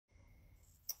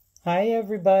Hi,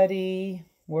 everybody.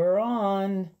 We're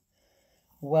on.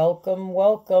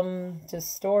 Welcome to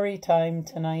story time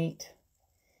tonight.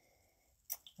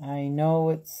 I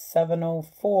know it's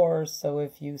 7:04, so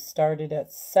if you started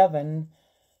at 7,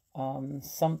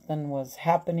 something was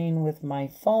happening with my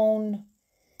phone,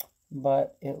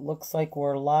 but it looks like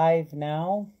we're live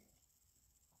now.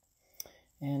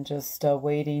 And just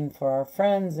waiting for our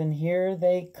friends, and here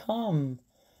they come.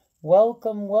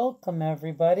 Welcome,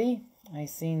 everybody. I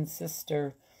seen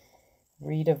Sister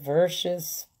Rita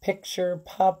Versh's picture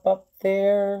pop up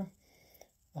there.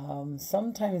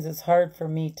 Sometimes it's hard for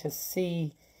me to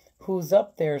see who's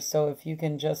up there, so if you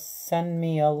can just send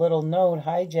me a little note.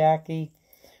 Hi, Jackie.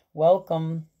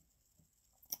 Welcome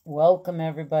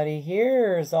everybody.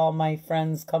 Here's all my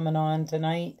friends coming on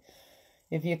tonight.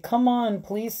 If you come on,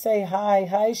 please say hi.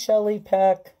 Hi, Shelley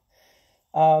Peck.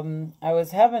 I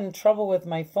was having trouble with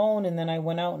my phone, and then I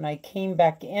went out and I came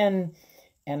back in,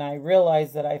 and I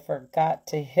realized that I forgot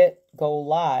to hit go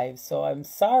live. So I'm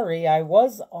sorry, I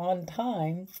was on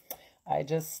time. I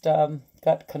just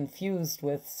got confused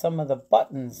with some of the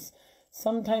buttons.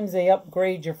 Sometimes they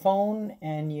upgrade your phone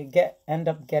and you end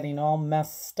up getting all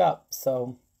messed up.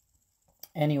 So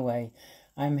anyway,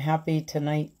 I'm happy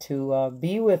tonight to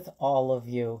be with all of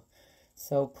you.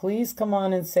 So please come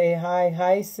on and say hi.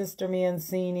 Hi, Sister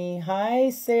Mancini. Hi,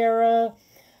 Sarah.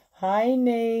 Hi,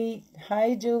 Nate.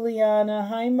 Hi, Juliana.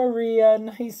 Hi, Maria.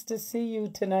 Nice to see you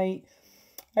tonight.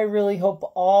 I really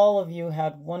hope all of you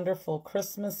had wonderful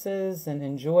Christmases and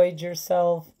enjoyed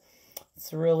yourself.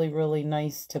 It's really, really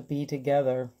nice to be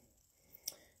together.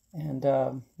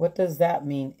 And what does that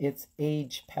mean? It's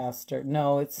age, Pastor.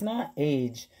 No, it's not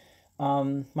age.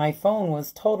 My phone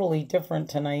was totally different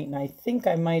tonight, and I think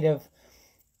I might have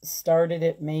started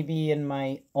it maybe in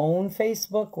my own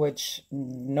Facebook, which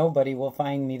nobody will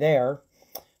find me there.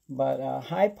 But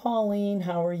hi, Pauline.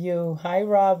 How are you? Hi,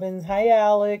 Robbins. Hi,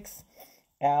 Alex.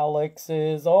 Alex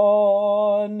is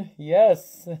on.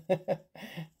 Yes.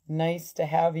 Nice to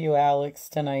have you, Alex,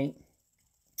 tonight.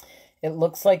 It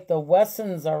looks like the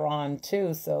Wessons are on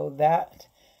too, so that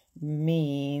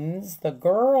means the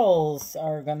girls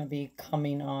are going to be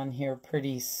coming on here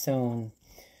pretty soon.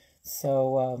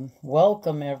 So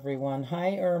welcome, everyone.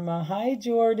 Hi, Irma. Hi,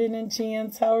 Jordan and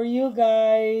Chance. How are you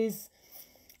guys?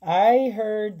 I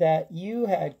heard that you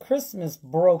had Christmas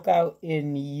broke out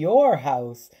in your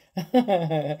house.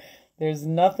 There's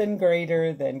nothing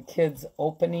greater than kids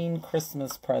opening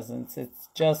Christmas presents. It's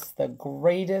just the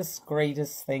greatest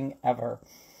thing ever.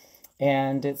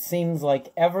 And it seems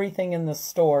like everything in the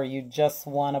store you just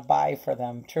want to buy for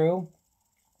them. True?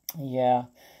 Yeah.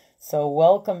 So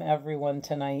welcome everyone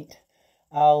tonight.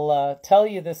 I'll tell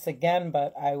you this again,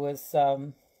 but I was,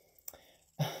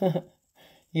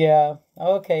 yeah.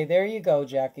 Okay, there you go,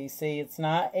 Jackie. See, it's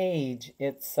not age.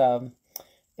 It's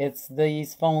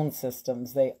these phone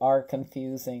systems. They are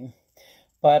confusing.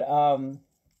 But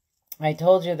I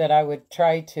told you that I would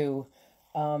try to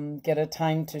get a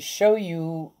time to show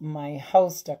you my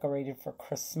house decorated for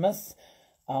Christmas.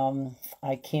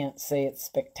 I can't say it's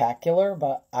spectacular,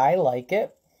 but I like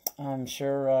it. I'm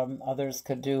sure others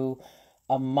could do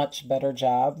a much better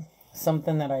job.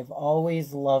 Something that I've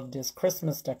always loved is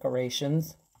Christmas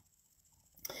decorations.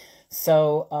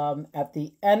 So at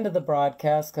the end of the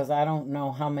broadcast, because I don't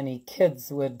know how many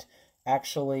kids would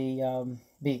actually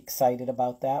be excited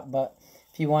about that, but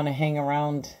if you want to hang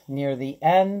around near the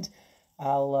end,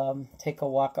 I'll take a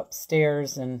walk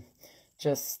upstairs and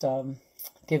just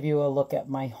give you a look at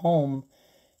my home.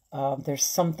 There's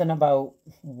something about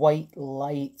white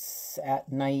lights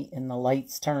at night and the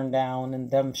lights turned down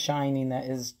and them shining that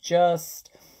is just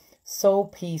so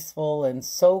peaceful and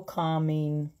so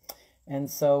calming. And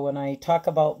so when I talk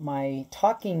about my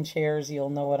talking chairs, you'll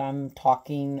know what I'm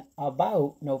talking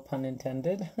about, no pun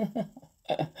intended.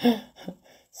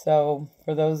 So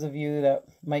for those of you that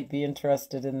might be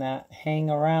interested in that, hang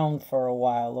around for a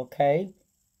while, okay?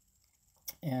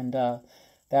 And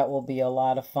that will be a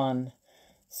lot of fun.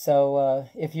 So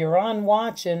if you're on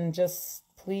watching, just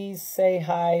please say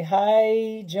hi.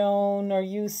 Hi, Joan. Are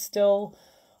you still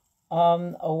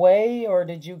away, or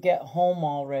did you get home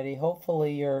already?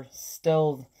 Hopefully you're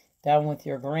still down with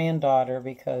your granddaughter,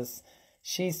 because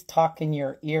she's talking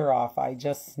your ear off. I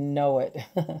just know it.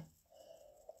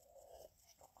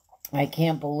 I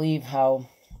can't believe how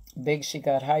big she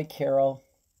got. Hi, Carol.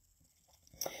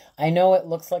 I know it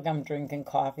looks like I'm drinking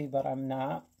coffee, but I'm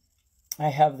not. I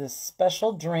have this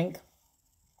special drink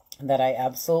that I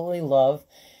absolutely love,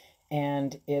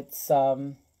 and it's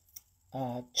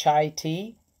chai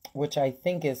tea, which I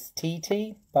think is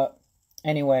tea, but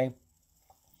anyway,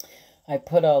 I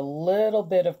put a little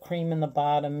bit of cream in the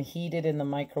bottom, heat it in the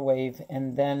microwave,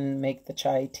 and then make the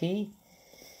chai tea.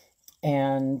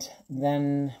 And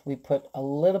then we put a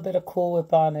little bit of Cool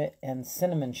Whip on it and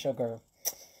cinnamon sugar.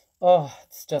 Oh,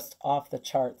 it's just off the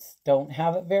charts. Don't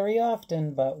have it very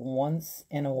often, but once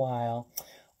in a while.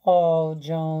 Oh,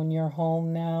 Joan, you're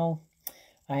home now.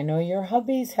 I know your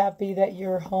hubby's happy that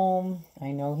you're home.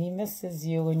 I know he misses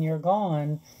you when you're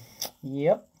gone.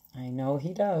 Yep, I know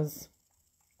he does.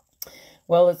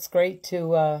 Well, it's great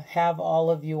to have all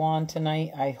of you on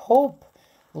tonight. I hope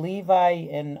Levi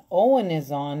and Owen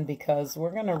is on because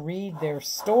we're going to read their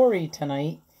story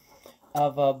tonight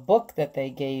of a book that they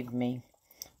gave me.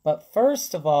 But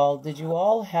first of all, did you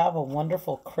all have a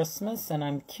wonderful Christmas? And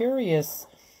I'm curious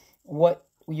what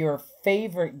your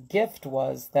favorite gift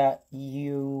was that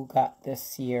you got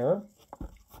this year.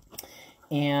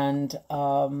 And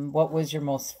what was your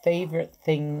most favorite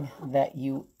thing that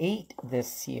you ate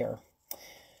this year?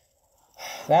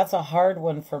 That's a hard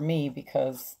one for me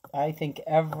because I think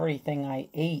everything I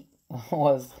ate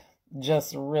was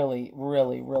just really,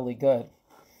 really, really good.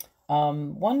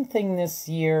 One thing this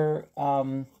year,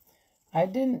 I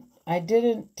didn't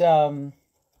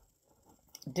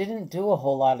do a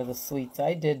whole lot of the sweets.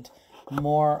 I did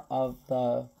more of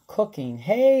the cooking.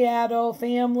 Hey, Addo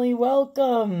family,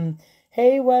 welcome.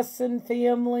 Hey, Wesson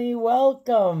family,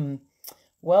 welcome.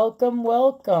 Welcome,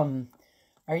 welcome.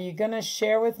 Are you going to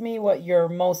share with me what your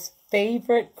most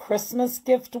favorite Christmas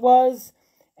gift was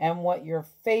and what your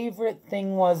favorite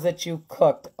thing was that you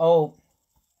cooked?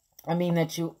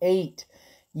 That you ate.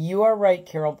 You are right,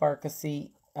 Carol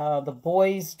Barkasy. The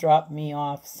boys dropped me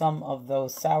off some of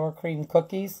those sour cream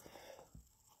cookies.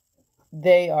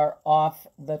 They are off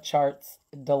the charts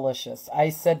delicious. I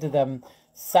said to them,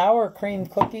 sour cream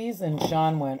cookies, and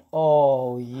Sean went,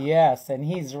 oh, yes, and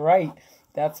he's right.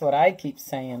 That's what I keep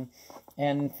saying.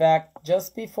 And in fact,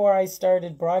 just before I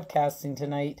started broadcasting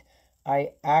tonight,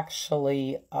 I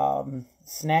actually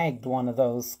snagged one of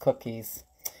those cookies.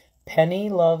 Penny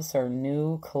loves her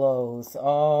new clothes.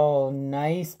 Oh,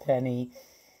 nice, Penny.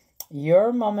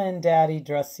 Your mama and daddy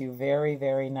dress you very,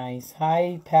 very nice.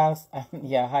 Hi,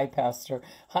 hi, Pastor.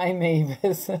 Hi,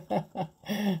 Mavis.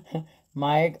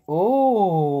 Mike.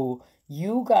 Ooh,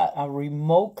 you got a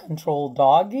remote control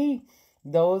doggy?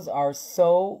 Those are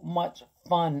so much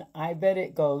fun. I bet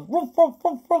it goes roof, roof,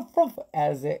 roof, roof, roof,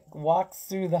 as it walks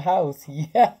through the house.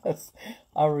 Yes,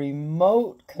 a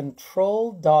remote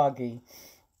control doggy.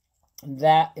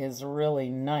 That is really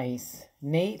nice.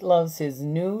 Nate loves his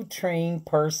new train,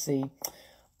 Percy.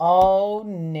 Oh,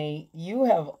 Nate, you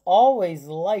have always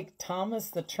liked Thomas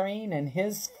the Train and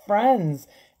his friends,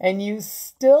 and you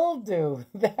still do.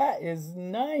 That is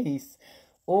nice.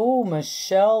 Oh,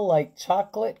 Michelle liked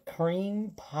chocolate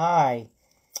cream pie.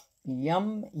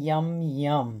 Yum, yum,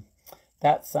 yum.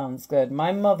 That sounds good.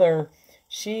 My mother,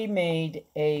 she made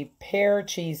a pear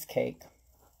cheesecake,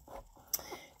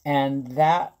 and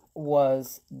that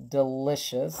was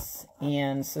delicious.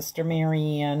 And Sister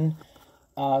Marianne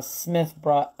Smith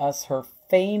brought us her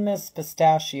famous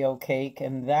pistachio cake,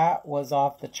 and that was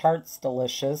off the charts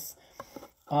delicious.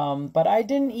 But I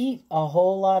didn't eat a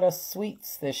whole lot of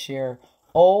sweets this year.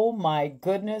 Oh my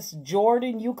goodness,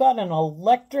 Jordan, you got an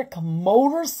electric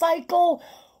motorcycle?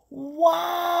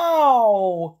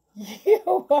 Wow,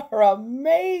 you are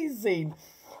amazing.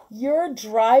 You're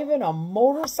driving a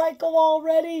motorcycle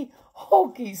already?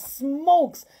 Hokey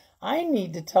smokes. I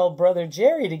need to tell Brother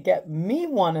Jerry to get me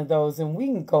one of those and we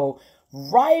can go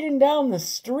riding down the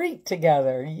street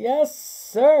together. Yes,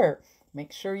 sir.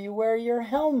 Make sure you wear your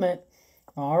helmet.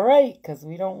 All right, because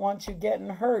we don't want you getting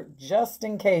hurt just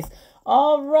in case.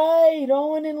 All right,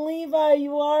 Owen and Levi,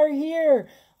 you are here.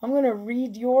 I'm going to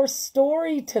read your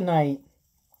story tonight.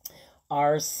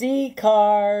 RC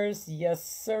cars, yes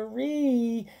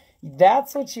sirree.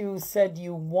 That's what you said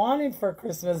you wanted for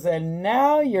Christmas, and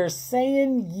now you're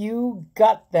saying you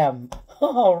got them.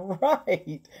 All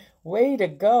right, way to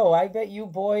go. I bet you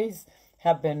boys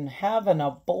have been having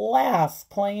a blast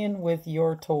playing with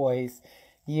your toys.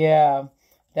 Yeah,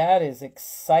 that is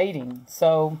exciting.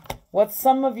 So, what's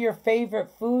some of your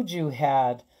favorite food you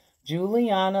had?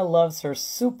 Juliana loves her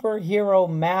superhero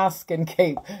mask and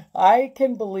cape. I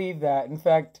can believe that. In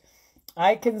fact,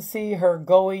 I can see her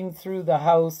going through the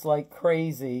house like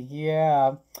crazy.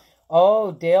 Yeah.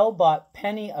 Oh, Dale bought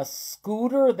Penny a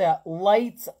scooter that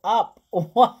lights up.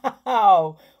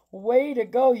 Wow. Way to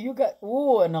go. You got,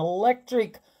 an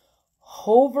electric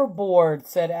hoverboard,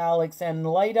 said Alex, and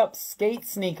light up skate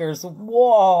sneakers.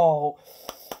 Whoa.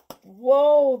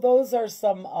 Whoa, those are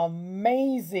some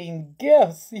amazing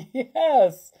gifts.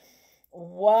 Yes.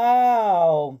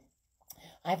 Wow.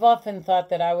 I've often thought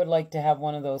that I would like to have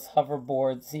one of those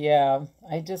hoverboards. Yeah,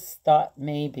 I just thought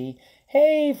maybe.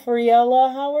 Hey,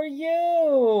 Friella, how are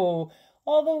you?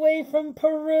 All the way from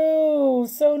Peru.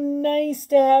 So nice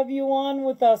to have you on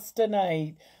with us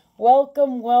tonight.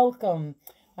 Welcome, welcome.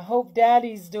 I hope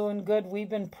Daddy's doing good. We've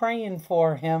been praying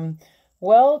for him.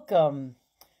 Welcome.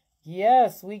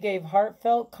 Yes, we gave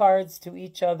heartfelt cards to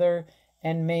each other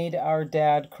and made our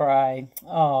dad cry.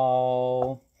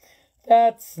 Oh.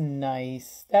 That's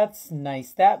nice. That's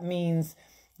nice. That means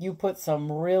you put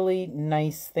some really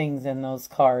nice things in those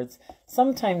cards.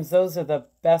 Sometimes those are the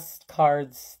best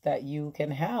cards that you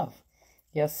can have.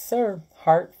 Yes, sir.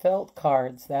 Heartfelt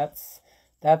cards. That's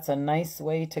a nice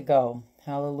way to go.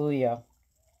 Hallelujah.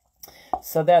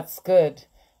 So that's good.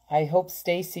 I hope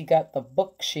Stacy got the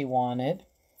book she wanted.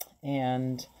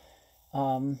 And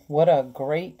what a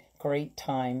great, great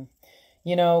time.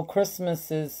 You know,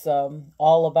 Christmas is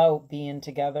all about being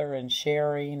together and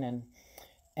sharing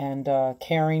and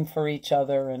caring for each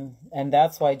other, and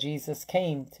that's why Jesus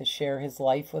came, to share his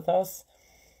life with us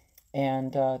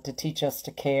and to teach us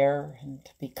to care and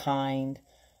to be kind,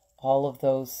 all of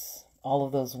those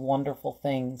wonderful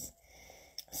things.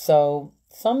 So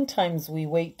sometimes we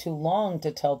wait too long to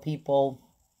tell people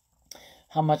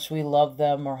how much we love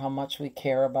them or how much we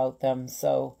care about them.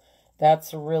 So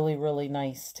that's really, really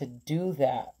nice to do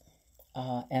that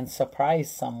and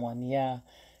surprise someone, yeah,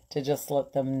 to just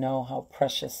let them know how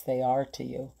precious they are to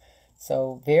you.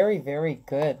 So very, very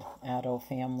good, Addo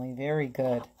family, very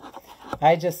good.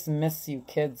 I just miss you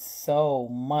kids so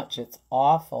much. It's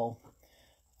awful.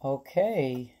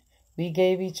 Okay, we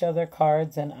gave each other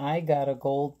cards and I got a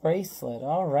gold bracelet.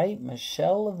 All right,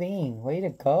 Michelle Levine, way to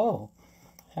go.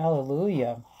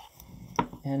 Hallelujah.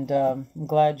 And I'm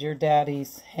glad your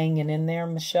daddy's hanging in there,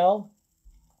 Michelle.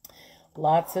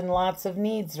 Lots and lots of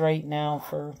needs right now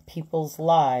for people's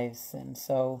lives. And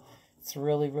so it's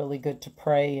really, really good to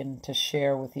pray and to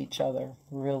share with each other.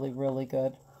 Really, really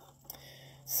good.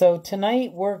 So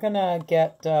tonight we're going to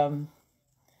get...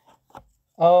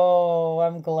 oh,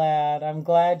 I'm glad. I'm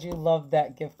glad you loved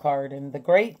that gift card. And the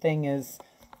great thing is,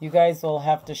 you guys will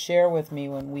have to share with me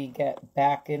when we get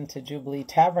back into Jubilee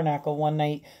Tabernacle one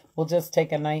night. We'll just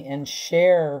take a night and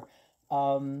share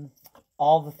all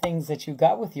the things that you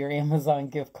got with your Amazon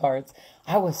gift cards.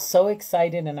 I was so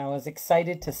excited, and I was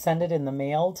excited to send it in the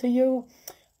mail to you.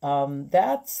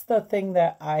 That's the thing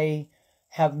that I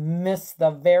have missed the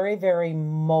very, very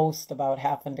most about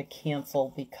having to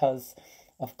cancel because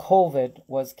of COVID,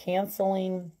 was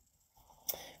canceling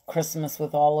Christmas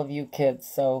with all of you kids.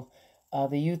 So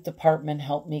the youth department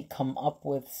helped me come up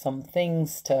with some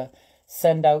things to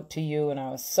send out to you, and I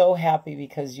was so happy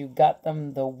because you got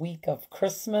them the week of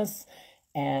Christmas,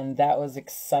 and that was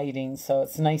exciting. So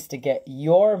it's nice to get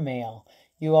your mail.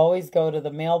 You always go to the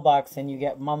mailbox and you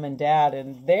get Mom and Dad,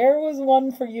 and there was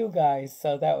one for you guys,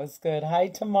 so that was good. Hi,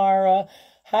 Tamara.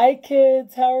 Hi,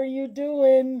 kids. How are you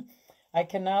doing? I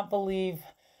cannot believe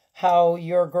how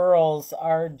your girls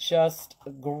are just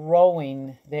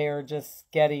growing. They are just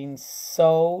getting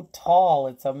so tall.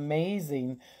 It's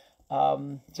amazing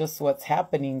just what's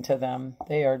happening to them.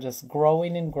 They are just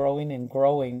growing and growing and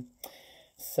growing.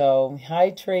 So, hi,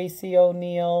 Tracy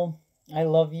O'Neill. I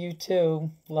love you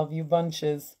too. Love you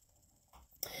bunches.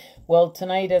 Well,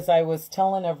 tonight, as I was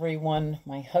telling everyone,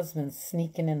 my husband's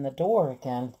sneaking in the door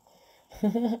again.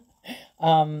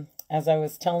 As I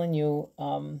was telling you,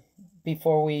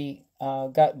 before we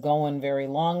got going very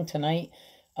long tonight,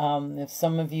 if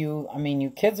some of you, I mean, you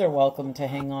kids are welcome to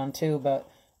hang on too, but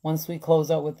once we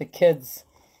close out with the kids,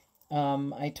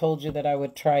 I told you that I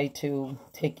would try to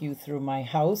take you through my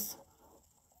house,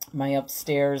 my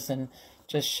upstairs, and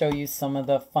just show you some of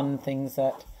the fun things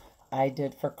that I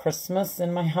did for Christmas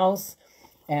in my house.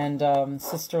 And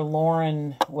Sister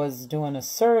Lauren was doing a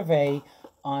survey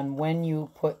on when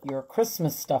you put your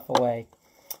Christmas stuff away.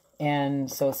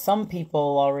 And so some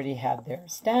people already had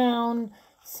theirs down.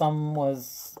 Some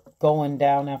was going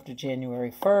down after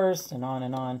January 1st and on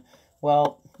and on.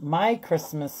 Well, my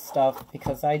Christmas stuff,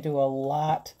 because I do a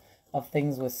lot of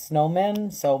things with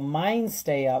snowmen, so mine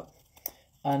stay up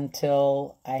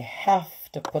until I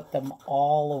have to put them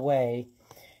all away.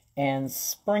 And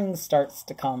spring starts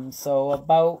to come. So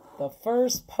about the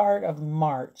first part of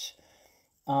March,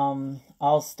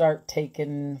 I'll start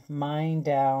taking mine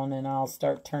down and I'll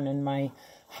start turning my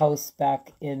house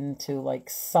back into like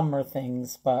summer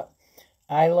things. But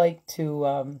I like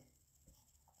to,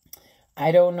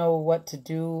 I don't know what to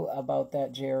do about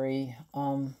that, Jerry,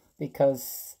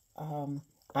 because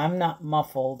I'm not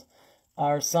muffled.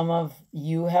 Are some of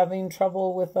you having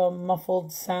trouble with a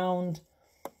muffled sound?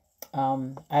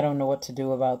 I don't know what to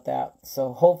do about that.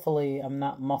 So hopefully I'm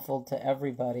not muffled to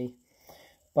everybody.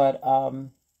 But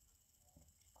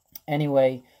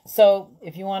anyway, so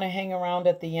if you want to hang around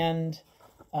at the end,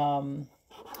 I'm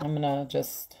going to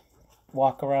just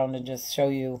walk around and just show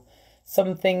you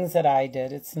some things that I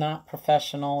did. It's not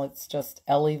professional. It's just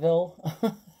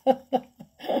Ellieville.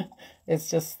 It's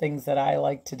just things that I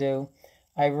like to do.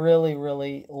 I really,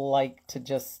 really like to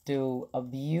just do a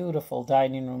beautiful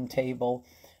dining room table.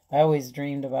 I always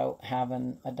dreamed about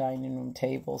having a dining room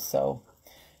table, so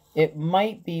it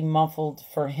might be muffled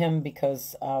for him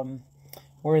because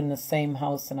we're in the same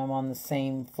house and I'm on the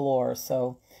same floor.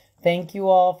 So thank you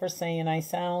all for saying I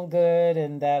sound good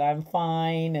and that I'm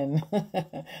fine, and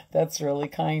that's really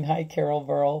kind. Hi, Carol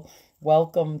Burrell.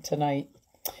 Welcome tonight.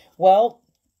 Well,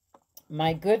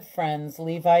 my good friends,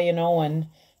 Levi and Owen,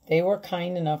 they were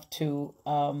kind enough to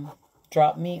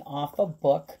drop me off a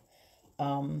book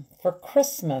for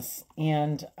Christmas.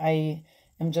 And I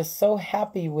am just so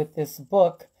happy with this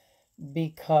book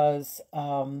because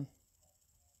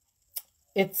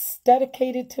it's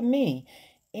dedicated to me.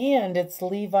 And it's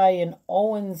Levi and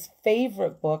Owen's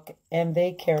favorite book, and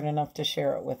they cared enough to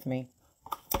share it with me.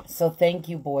 So thank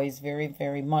you, boys, very,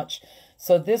 very much.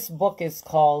 So this book is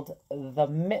called The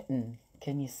Mitten.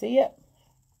 Can you see it?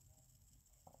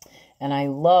 And I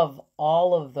love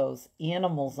all of those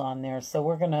animals on there. So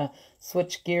we're going to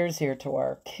switch gears here to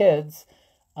our kids.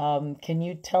 Can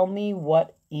you tell me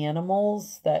what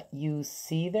animals that you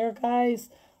see there, guys?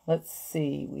 Let's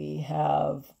see. We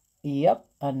have, yep,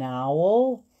 an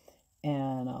owl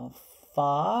and a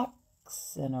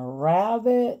fox and a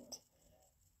rabbit.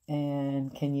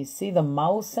 And can you see the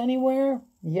mouse anywhere?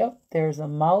 Yep, there's a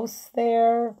mouse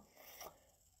there.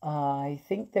 I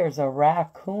think there's a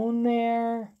raccoon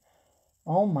there.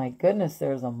 Oh my goodness,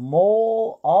 there's a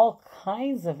mole. All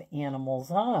kinds of animals,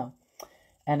 huh?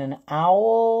 And an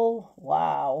owl.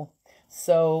 Wow.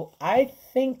 So I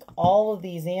think all of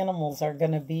these animals are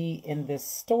going to be in this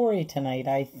story tonight,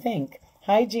 I think.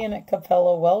 Hi, Janet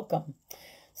Capella. Welcome.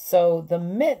 So The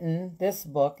Mitten, this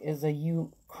book, is a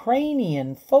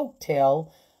Ukrainian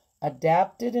folktale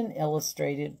adapted and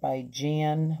illustrated by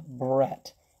Jan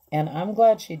Brett. And I'm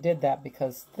glad she did that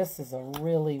because this is a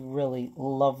really, really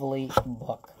lovely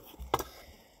book.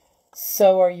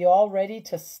 So are you all ready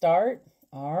to start?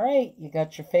 All right, you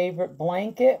got your favorite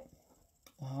blanket?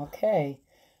 Okay.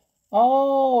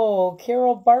 Oh,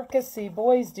 Carol Barkasy,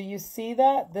 boys, do you see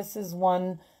that? This is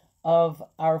one of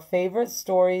our favorite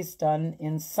stories done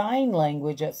in sign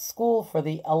language at school for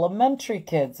the elementary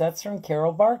kids. That's from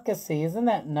Carol Barkasy. Isn't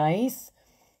that nice?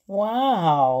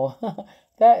 Wow,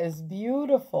 that is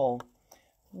beautiful.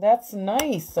 That's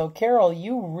nice. So, Carol,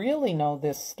 you really know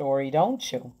this story,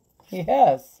 don't you?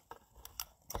 Yes.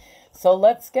 So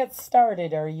let's get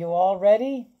started. Are you all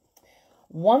ready?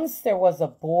 Once there was a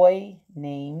boy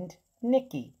named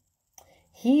Nicky.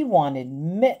 He wanted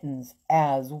mittens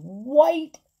as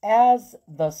white as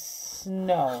the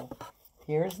snow.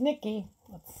 Here's Nicky.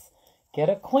 Let's get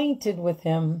acquainted with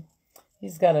him.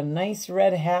 He's got a nice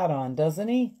red hat on, doesn't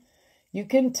he? You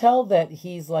can tell that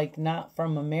he's like not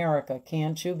from America,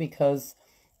 can't you? Because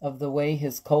of the way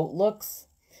his coat looks.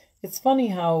 It's funny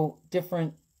how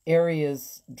different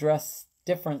areas dress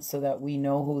different so that we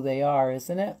know who they are,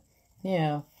 isn't it?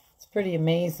 Yeah, it's pretty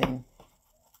amazing.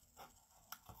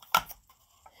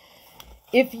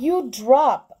 If you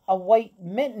drop a white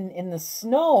mitten in the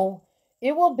snow,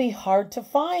 it will be hard to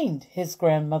find, his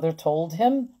grandmother told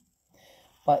him.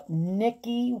 But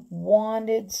Nicky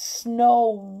wanted snow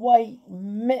white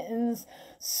mittens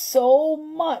so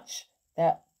much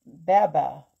that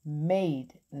Baba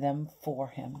made them for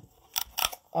him.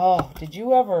 Oh, did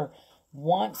you ever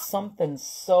want something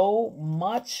so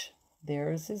much?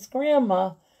 There's his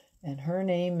grandma, and her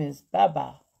name is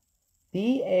Baba.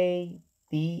 B-A-B-A.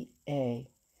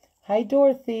 Hi,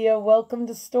 Dorothea. Welcome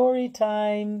to Story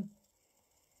Time.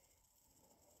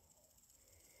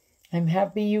 I'm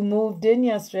happy you moved in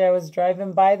yesterday. I was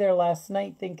driving by there last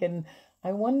night thinking,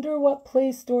 I wonder what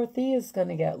place Dorothea's going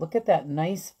to get. Look at that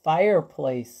nice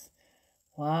fireplace.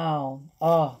 Wow.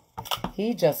 Oh,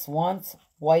 he just wants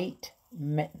white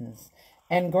mittens.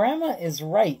 And Grandma is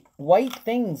right. White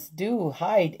things do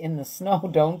hide in the snow,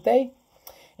 don't they?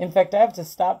 In fact, I have to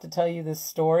stop to tell you this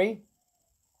story.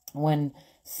 When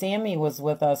Sammy was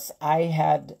with us, I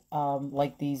had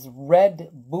like these red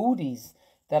booties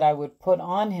that I would put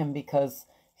on him because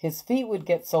his feet would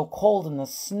get so cold and the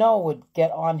snow would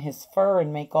get on his fur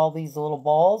and make all these little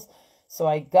balls. So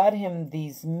I got him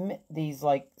these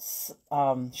like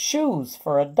shoes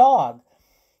for a dog.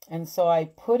 And so I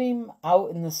put him out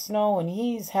in the snow and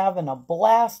he's having a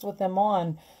blast with them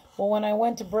on. Well, when I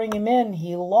went to bring him in,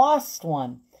 he lost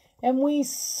one. And we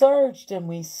searched and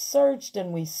we searched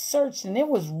and we searched, and it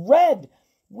was red.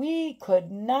 We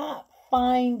could not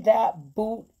find that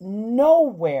boot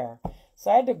nowhere.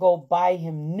 So I had to go buy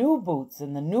him new boots,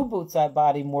 and the new boots I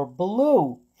bought him were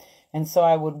blue. And so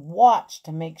I would watch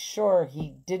to make sure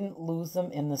he didn't lose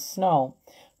them in the snow.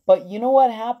 But you know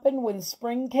what happened when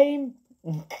spring came?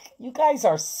 You guys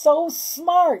are so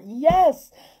smart.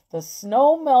 Yes, the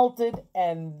snow melted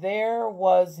and there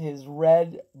was his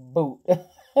red boot.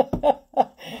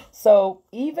 So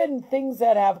even things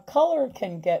that have color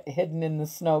can get hidden in the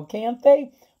snow, can't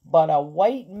they? But a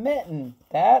white mitten,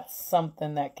 that's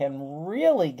something that can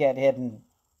really get hidden.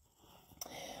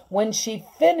 When she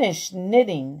finished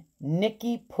knitting,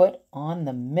 Nikki put on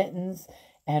the mittens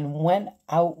and went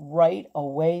out right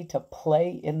away to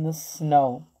play in the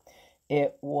snow.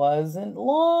 It wasn't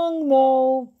long,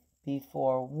 though,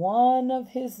 before one of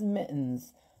his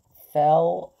mittens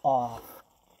fell off.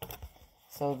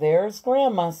 So there's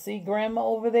Grandma. See Grandma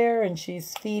over there? And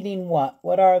she's feeding what?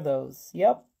 What are those?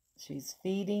 Yep, she's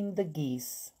feeding the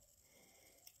geese.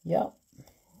 Yep.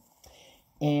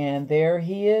 And there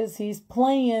he is. He's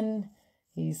playing.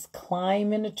 He's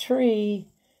climbing a tree.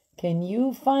 Can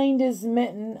you find his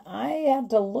mitten? I had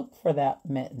to look for that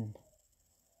mitten.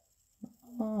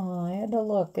 Oh, I had to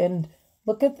look. And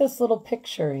look at this little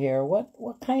picture here.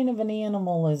 What kind of an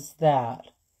animal is that?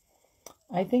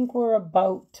 I think we're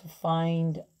about to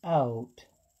find out.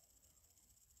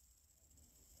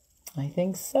 I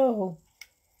think so.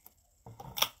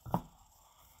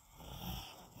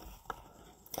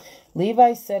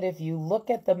 Levi said if you look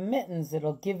at the mittens,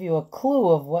 it'll give you a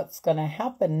clue of what's going to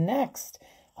happen next.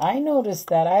 I noticed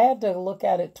that. I had to look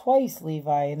at it twice,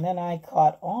 Levi, and then I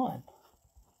caught on.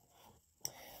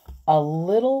 A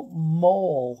little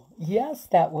mole. Yes,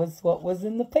 that was what was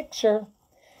in the picture.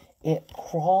 It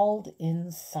crawled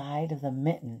inside of the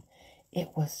mitten. It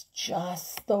was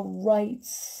just the right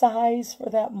size for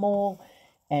that mole,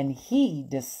 and he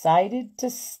decided to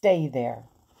stay there.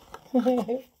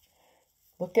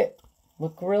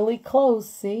 Look really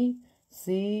close, see?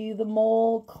 See the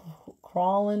mole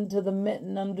crawl into the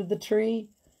mitten under the tree?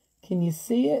 Can you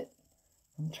see it?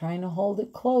 I'm trying to hold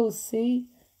it close, see?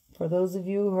 For those of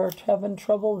you who are having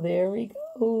trouble, there he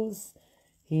goes.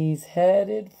 He's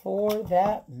headed for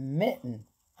that mitten.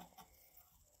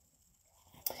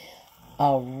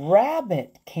 A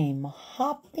rabbit came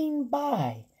hopping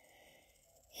by.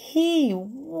 He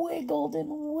wiggled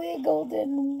and wiggled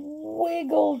and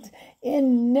wiggled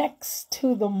in next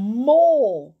to the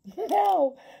mole.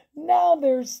 Now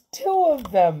there's two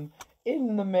of them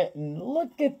in the mitten.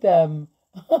 Look at them.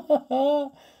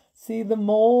 See the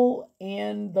mole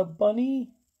and the bunny?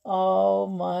 Oh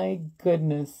my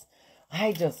goodness.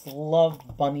 I just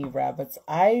love bunny rabbits.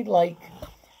 I like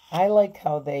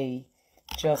how they're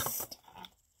just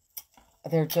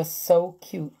so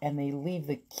cute, and they leave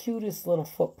the cutest little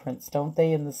footprints, don't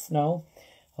they, in the snow?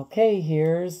 Okay,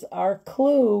 here's our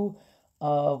clue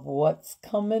of what's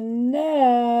coming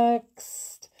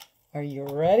next. Are you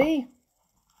ready?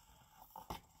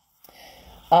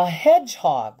 A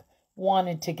hedgehog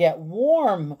wanted to get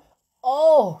warm.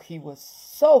 Oh, he was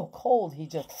so cold. He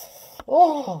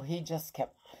just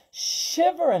kept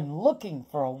shivering, looking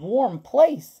for a warm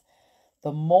place.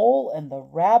 The mole and the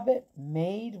rabbit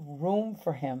made room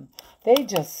for him. They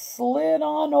just slid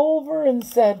on over and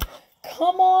said,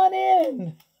 "Come on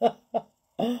in."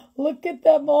 Look at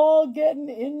them all getting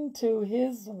into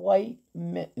his white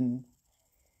mitten.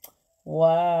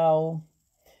 Wow.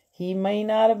 He may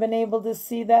not have been able to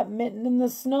see that mitten in the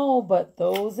snow, but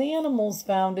those animals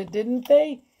found it, didn't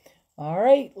they? All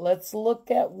right, let's look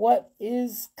at what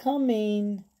is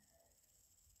coming.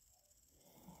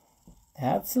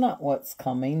 That's not what's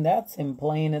coming. That's him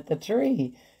playing at the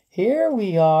tree. Here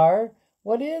we are.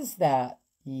 What is that?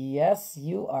 Yes,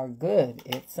 you are good.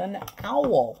 It's an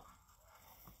owl.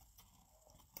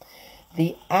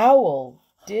 The owl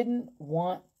didn't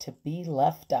want to be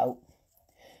left out.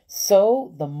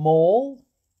 So the mole,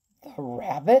 the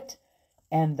rabbit,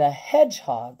 and the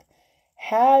hedgehog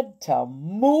had to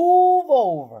move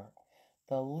over.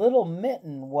 The little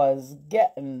mitten was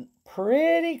getting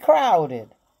pretty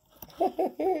crowded.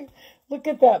 Look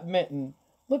at that mitten.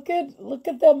 Look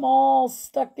at them all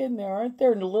stuck in there. Aren't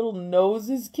their little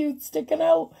noses cute sticking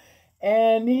out?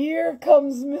 And here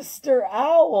comes Mr.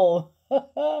 Owl.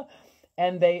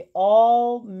 And they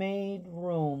all made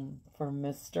room for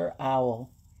Mr.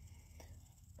 Owl.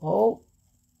 Oh,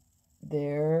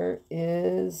 there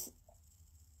is...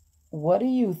 What do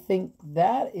you think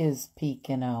that is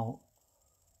peeking out?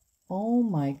 Oh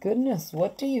my goodness,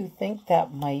 what do you think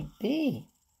that might be?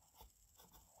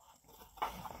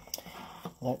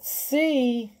 Let's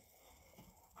see.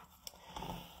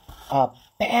 A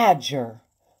badger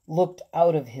looked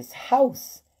out of his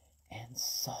house and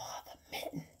saw the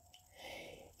mitten.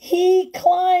 He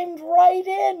climbed right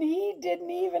in. He didn't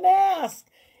even ask.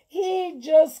 He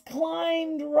just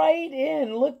climbed right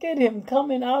in. Look at him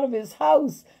coming out of his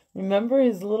house. Remember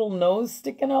his little nose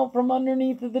sticking out from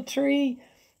underneath of the tree?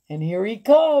 And here he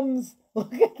comes.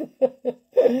 Look at that.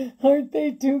 Aren't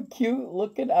they too cute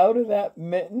looking out of that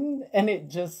mitten? And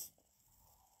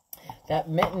that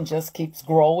mitten just keeps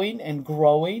growing and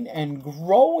growing and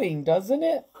growing, doesn't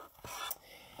it?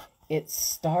 It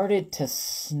started to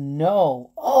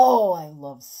snow. Oh, I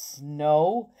love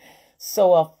snow.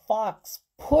 So a fox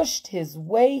pushed his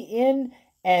way in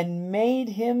and made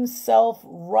himself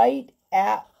right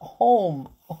at home.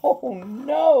 Oh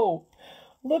no.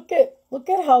 Look at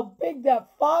how big that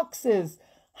fox is.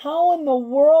 How in the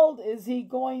world is he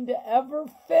going to ever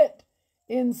fit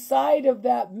inside of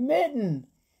that mitten?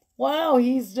 Wow,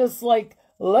 he's just like,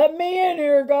 let me in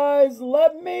here, guys.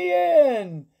 Let me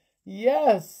in.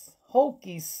 Yes,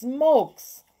 hokey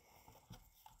smokes.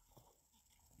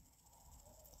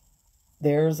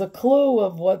 There's a clue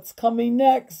of what's coming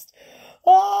next.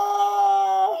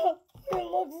 Ah! It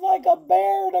looks like a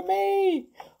bear to me.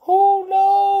 Oh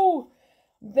no!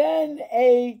 Then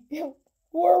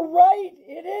we're right,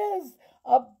 it is.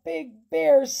 A big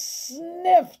bear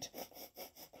sniffed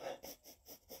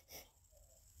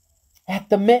at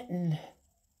the mitten.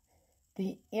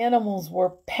 The animals were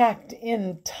packed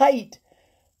in tight,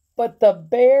 but the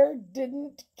bear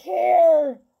didn't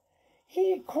care.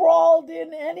 He crawled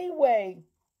in anyway.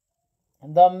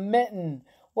 The mitten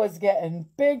was getting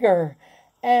bigger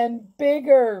and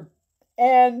bigger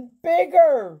and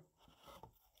bigger.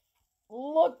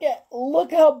 Look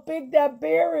how big that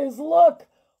bear is. Look.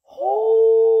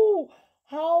 Oh,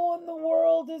 how in the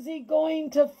world is he going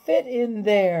to fit in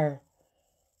there?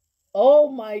 Oh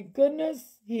my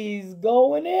goodness, he's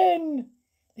going in.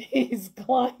 He's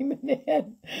climbing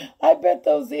in. I bet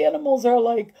those animals are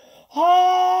like,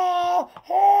 ah,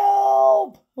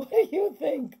 help. What do you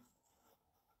think?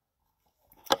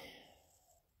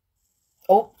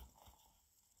 Oh,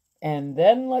 and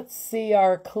then let's see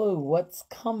our clue. What's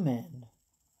coming?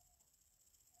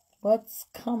 What's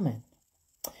coming?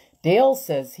 Dale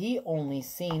says he only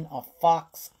seen a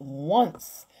fox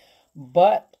once,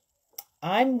 but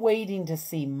I'm waiting to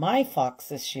see my fox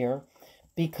this year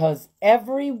because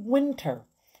every winter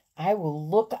I will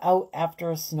look out after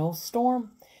a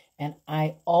snowstorm and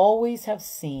I always have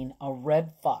seen a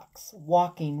red fox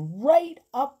walking right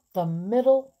up the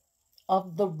middle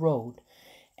of the road.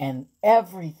 And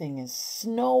everything is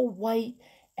snow white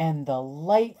and the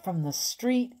light from the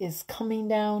street is coming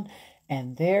down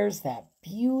and there's that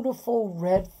beautiful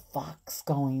red fox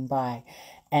going by.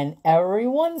 And every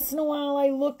once in a while I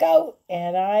look out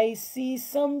and I see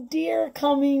some deer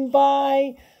coming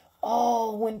by.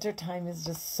 Oh, wintertime is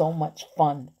just so much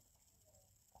fun.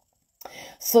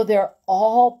 So they're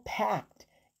all packed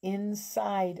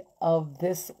inside of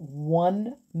this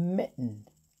one mitten.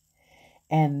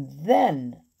 And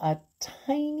then a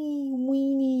tiny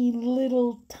weeny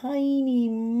little tiny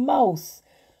mouse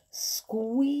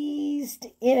squeezed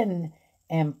in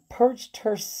and perched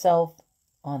herself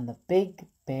on the big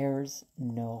bear's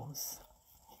nose.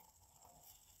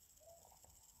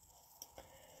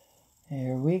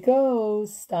 There we go.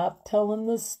 Stop telling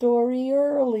the story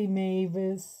early,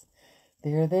 Mavis.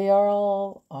 There they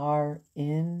all are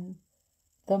in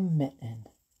the mitten.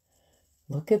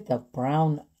 Look at the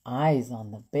brown eyes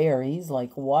on the bear. He's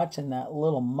like watching that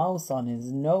little mouse on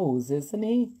his nose, isn't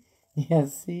he?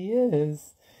 Yes, he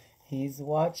is. He's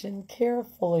watching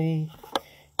carefully.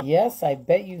 Yes, I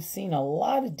bet you've seen a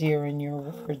lot of deer in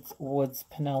your woods,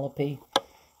 Penelope,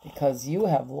 because you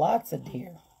have lots of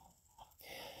deer.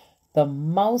 The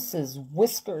mouse's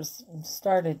whiskers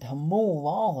started to move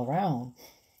all around.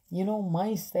 You know,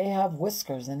 mice, they have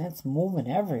whiskers and it's moving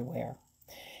everywhere.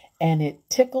 And it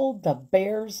tickled the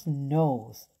bear's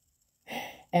nose.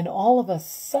 And all of a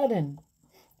sudden,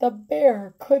 the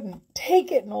bear couldn't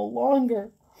take it no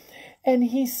longer. And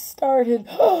he started,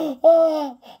 achoo!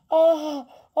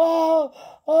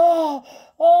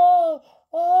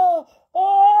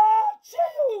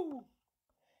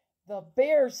 The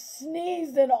bear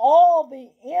sneezed and all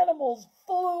the animals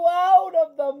flew out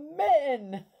of the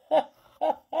mitten.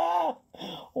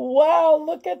 Wow,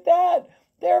 look at that.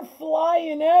 They're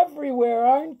flying everywhere,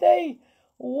 aren't they?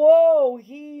 Whoa,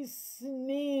 he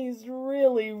sneezed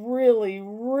really, really,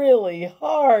 really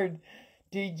hard.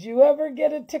 Did you ever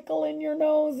get a tickle in your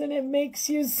nose and it makes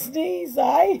you sneeze?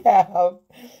 I have.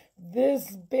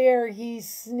 This bear, he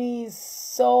sneezed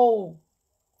so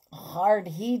hard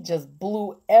he just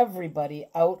blew everybody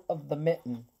out of the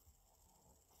mitten.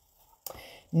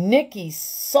 Nicky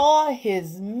saw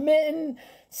his mitten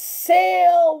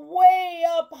sail way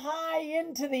up high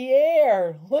into the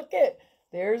air. Look at,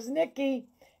 there's Nicky.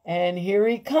 And here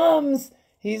he comes.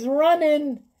 He's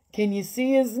running. Can you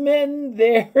see his mitten?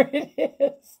 There it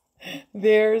is.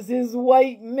 There's his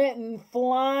white mitten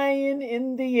flying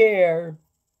in the air.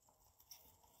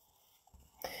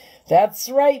 That's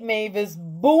right, Mavis.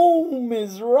 Boom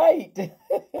is right.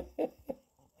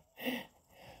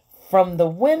 From the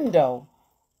window,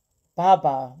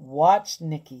 Baba watched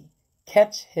Nicky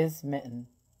catch his mitten.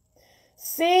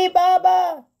 See,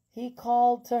 Baba, he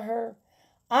called to her.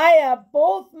 I have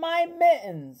both my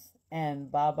mittens.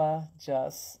 And Baba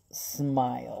just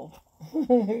smiled.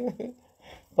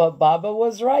 But Baba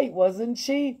was right, wasn't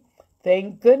she?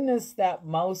 Thank goodness that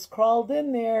mouse crawled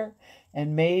in there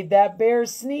and made that bear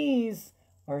sneeze,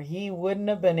 or he wouldn't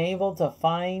have been able to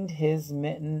find his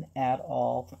mitten at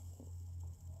all.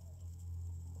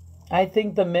 I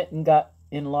think the mitten got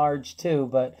enlarged too,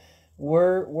 but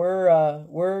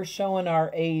we're showing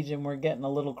our age and we're getting a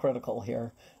little critical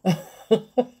here.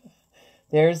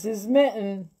 There's his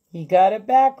mitten. He got it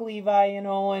back, Levi and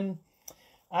Owen.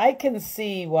 I can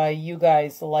see why you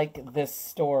guys like this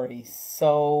story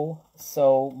so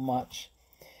much.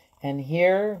 And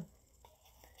here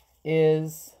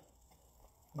is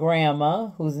Grandma,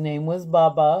 whose name was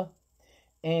Baba.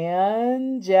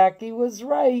 And Jackie was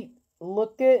right.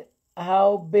 Look at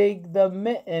how big the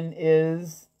mitten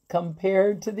is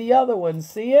compared to the other one.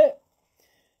 See it?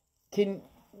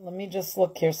 Let me just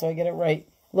look here so I get it right.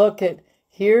 Look at,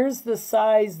 here's the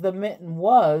size the mitten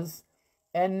was.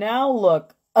 And now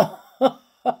look.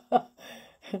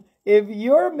 If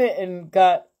your mitten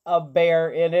got a bear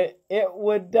in it, it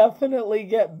would definitely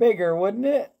get bigger, wouldn't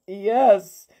it?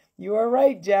 Yes, you are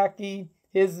right, Jackie.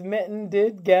 His mitten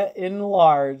did get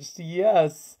enlarged.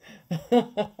 Yes.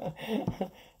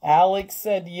 Alex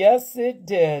said, yes, it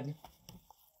did.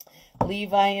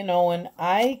 Levi and Owen,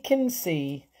 I can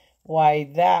see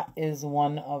why that is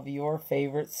one of your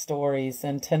favorite stories.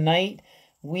 And tonight,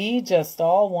 we just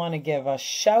all want to give a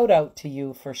shout out to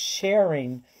you for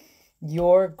sharing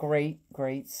your great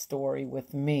story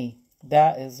with me.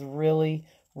 That is really,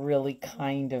 really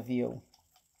kind of you.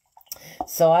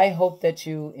 So I hope that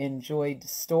you enjoyed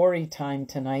story time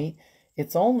tonight.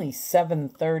 It's only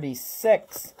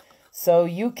 7:36. So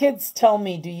you kids tell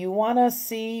me, do you want to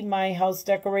see my house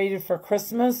decorated for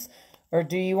Christmas? Or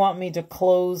do you want me to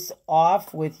close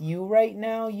off with you right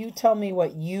now? You tell me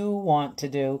what you want to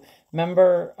do.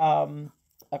 Remember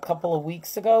a couple of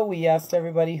weeks ago, we asked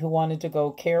everybody who wanted to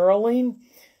go caroling.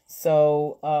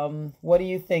 So what do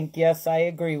you think? Yes, I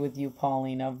agree with you,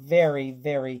 Paulina. Very,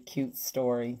 very cute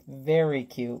story. Very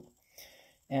cute.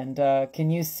 And can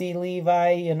you see, Levi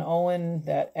and Owen,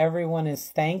 that everyone is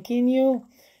thanking you?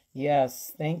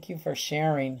 Yes, thank you for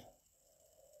sharing.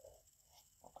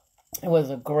 It was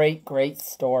a great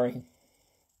story.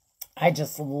 I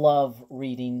just love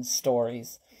reading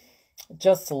stories.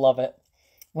 Just love it.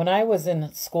 When I was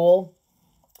in school,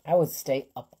 I would stay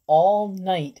up all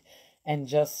night and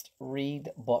just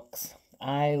read books.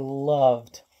 I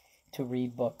loved to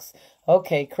read books.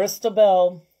 Okay,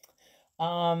 Christabel,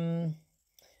 I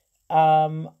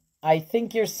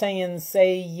think you're saying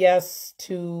say yes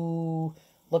to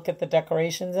look at the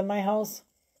decorations in my house?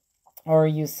 Or are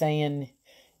you saying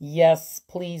yes,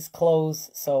 please close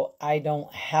so I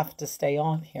don't have to stay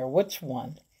on here? Which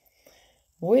one?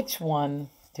 Which one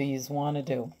do you want to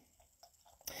do?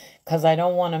 Because I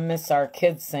don't want to miss our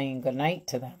kids saying goodnight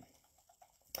to them.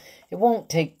 It won't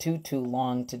take too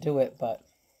long to do it, but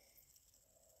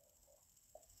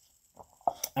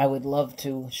I would love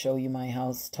to show you my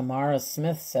house. Tamara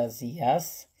Smith says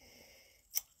yes.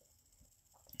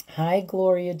 Hi,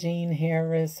 Gloria Jean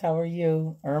Harris. How are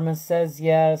you? Irma says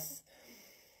yes.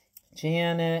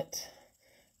 Janet.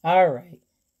 All right.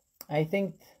 I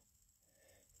think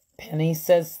Penny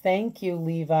says thank you,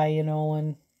 Levi and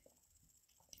Owen.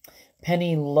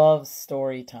 Penny loves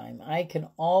story time. I can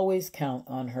always count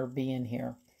on her being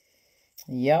here.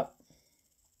 Yep.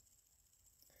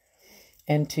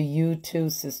 And to you too,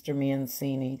 Sister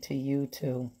Mancini. To you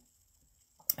too.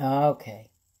 Okay.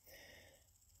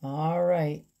 All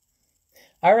right.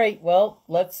 All right. Well,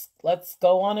 let's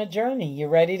go on a journey. You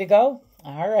ready to go?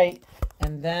 All right.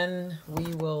 And then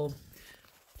we will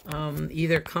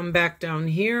either come back down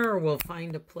here or we'll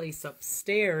find a place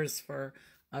upstairs for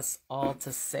us all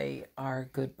to say our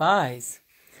goodbyes.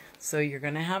 So you're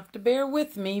going to have to bear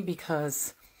with me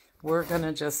because we're going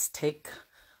to just take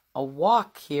a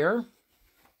walk here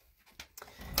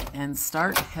and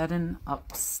start heading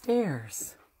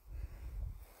upstairs.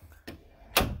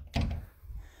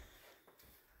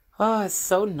 Oh, it's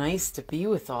so nice to be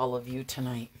with all of you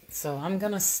tonight. So I'm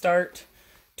going to start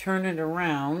turning it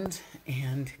around,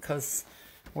 and because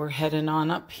we're heading on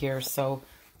up here, so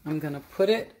I'm going to put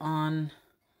it on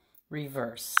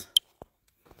reverse.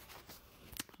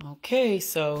 Okay,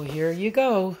 so here you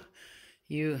go.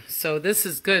 So this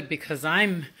is good because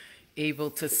I'm able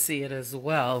to see it as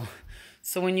well.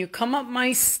 So when you come up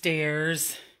my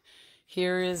stairs,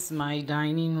 here is my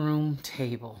dining room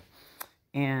table.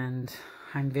 And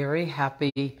I'm very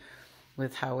happy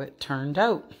with how it turned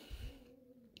out.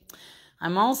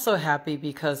 I'm also happy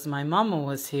because my mama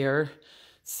was here,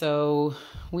 so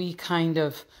we kind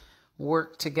of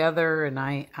worked together and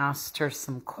I asked her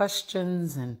some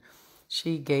questions and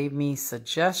she gave me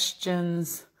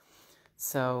suggestions.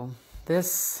 So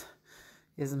this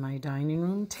is my dining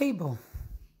room table.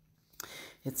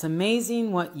 It's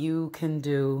amazing what you can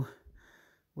do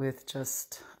with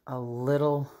just a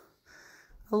little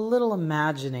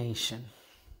imagination.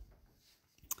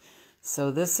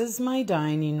 So this is my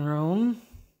dining room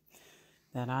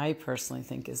that I personally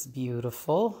think is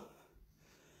beautiful.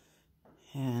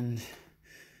 And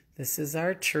this is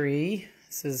our tree.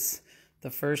 This is the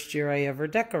first year I ever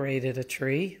decorated a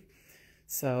tree.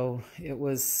 So it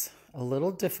was a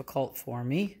little difficult for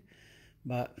me,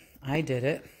 but I did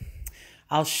it.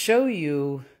 I'll show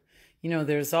you,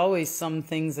 there's always some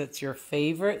things that's your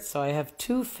favorite. So I have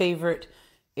two favorite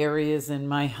areas in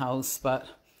my house, but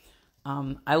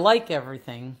I like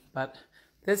everything, but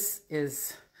this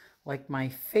is like my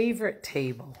favorite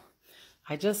table.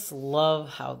 I just love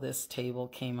how this table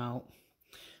came out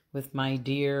with my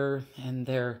deer, and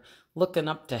they're looking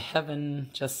up to heaven,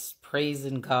 just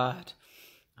praising God.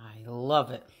 I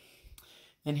love it.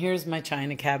 And here's my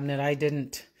china cabinet. I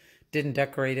didn't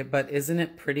decorate it, but isn't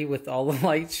it pretty with all the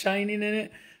lights shining in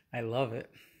it? I love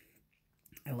it.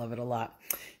 I love it a lot.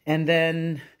 And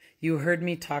then you heard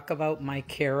me talk about my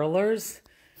carolers.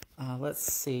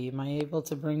 Let's see, am I able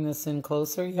to bring this in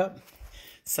closer? Yep.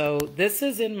 So this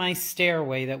is in my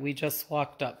stairway that we just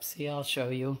walked up. See, I'll show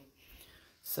you.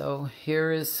 So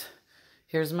here's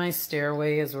my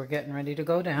stairway as we're getting ready to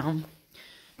go down.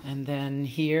 And then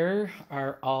here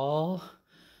are all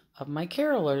of my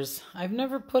carolers. I've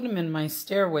never put them in my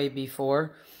stairway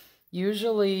before.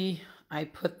 Usually I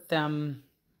put them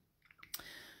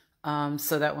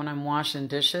so that when I'm washing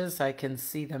dishes, I can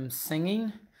see them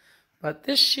singing. But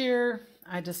this year,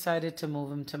 I decided to move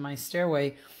them to my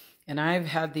stairway. And I've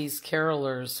had these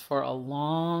carolers for a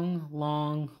long,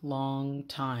 long, long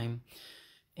time.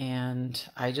 And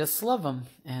I just love them.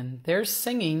 And they're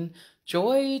singing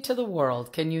Joy to the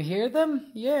World. Can you hear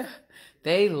them? Yeah.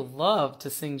 They love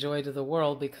to sing Joy to the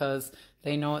World because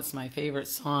they know it's my favorite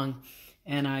song.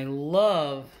 And I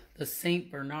love the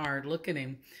St. Bernard. Look at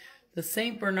him. The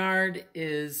St. Bernard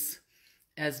is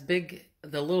as big,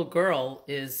 the little girl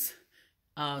is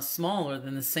smaller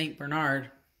than the St. Bernard.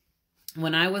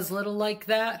 When I was little like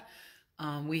that,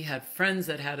 we had friends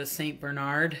that had a St.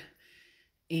 Bernard,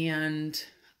 and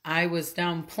I was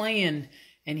down playing,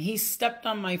 and he stepped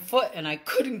on my foot, and I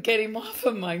couldn't get him off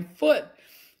of my foot,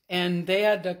 and they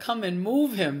had to come and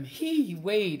move him. He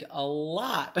weighed a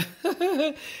lot.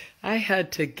 I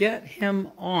had to get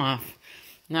him off.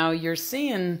 Now you're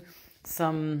seeing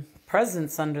some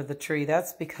presents under the tree.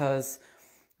 That's because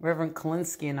Reverend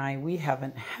Kalinsky and we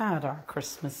haven't had our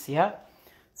Christmas yet.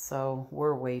 So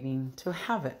we're waiting to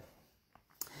have it.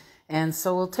 And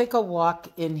so we'll take a walk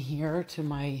in here to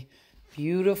my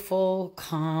beautiful,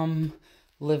 calm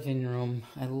living room.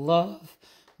 I love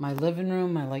my living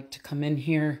room. I like to come in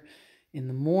here in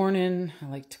the morning. I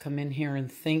like to come in here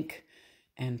and think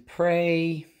and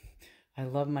pray. I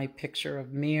love my picture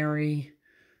of Mary.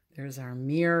 There's our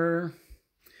mirror.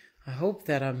 I hope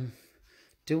that I'm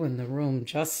doing the room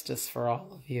justice for all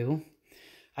of you.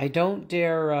 I don't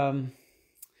dare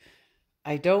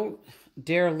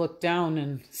look down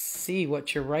and see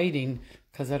what you're writing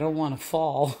because I don't want to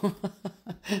fall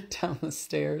down the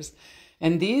stairs.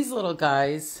 And these little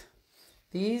guys,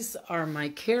 these are my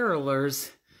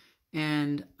carolers,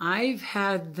 and I've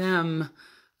had them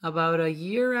about a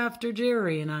year after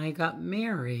Jerry and I got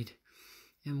married.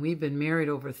 And we've been married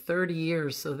over 30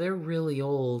 years, so they're really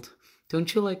old.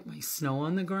 Don't you like my snow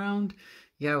on the ground?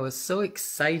 Yeah, I was so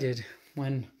excited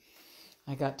when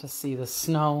I got to see the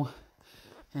snow.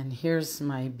 And here's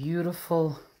my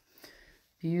beautiful,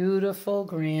 beautiful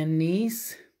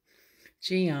grandniece,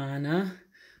 Gianna.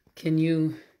 Can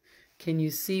you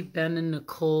see Ben and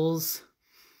Nicole's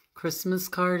Christmas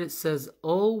card? It says,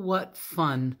 "Oh, what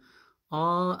fun.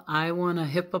 Oh, I want a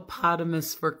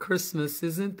hippopotamus for Christmas."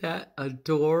 Isn't that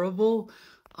adorable?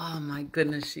 Oh my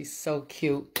goodness, she's so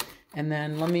cute. And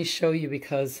then let me show you,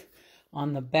 because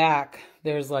on the back,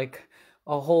 there's like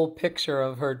a whole picture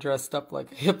of her dressed up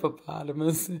like a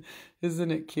hippopotamus.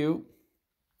 Isn't it cute?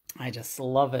 I just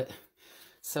love it.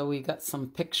 So we got some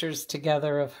pictures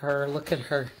together of her. Look at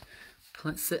her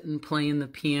sitting playing the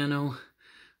piano.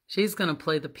 She's going to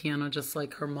play the piano just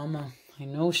like her mama. I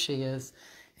know she is.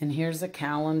 And here's a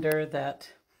calendar that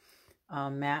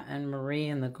Matt and Marie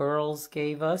and the girls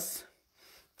gave us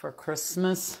for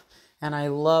Christmas. And I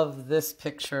love this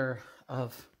picture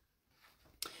of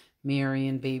Mary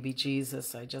and baby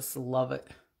Jesus. I just love it.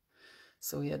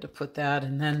 So we had to put that.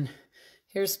 And then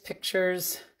here's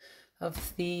pictures of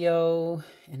Theo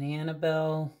and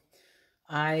Annabelle,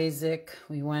 Isaac.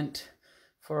 We went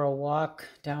for a walk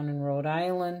down in Rhode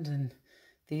Island, and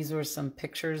these were some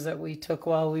pictures that we took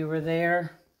while we were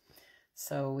there.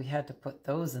 So we had to put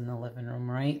those in the living room,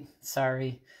 right?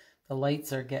 Sorry, the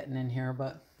lights are getting in here,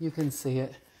 but you can see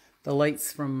it. The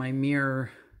lights from my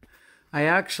mirror. I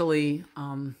actually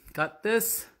got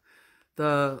this,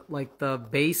 the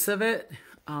base of it.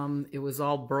 It was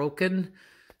all broken,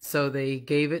 so they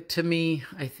gave it to me.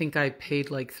 I think I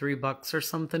paid like $3 or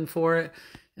something for it.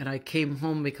 And I came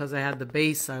home because I had the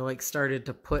base. I like started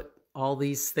to put all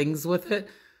these things with it.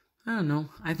 I don't know.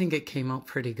 I think it came out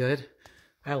pretty good.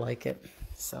 I like it.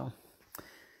 So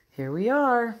here we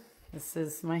are. This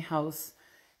is my house.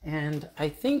 And I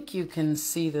think you can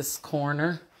see this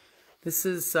corner. This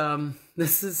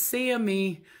is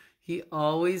Sammy. He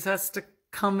always has to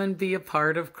come and be a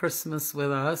part of Christmas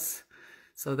with us.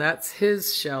 So that's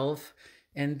his shelf.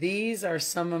 And these are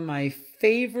some of my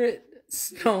favorite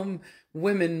snow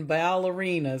women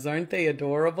ballerinas. Aren't they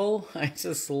adorable? I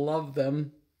just love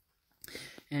them.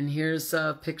 And here's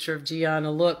a picture of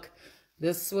Gianna. Look,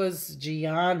 this was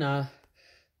Gianna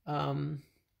around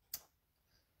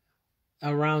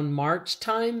March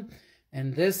time.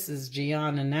 And this is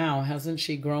Gianna now. Hasn't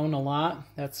she grown a lot?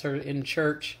 That's her in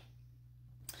church.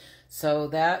 So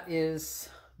that is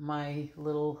my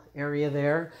little area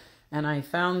there. And I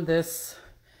found this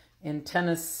in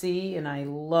Tennessee, and I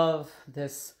love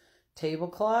this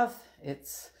tablecloth.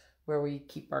 It's where we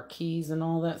keep our keys and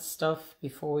all that stuff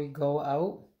before we go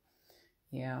out.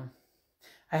 Yeah.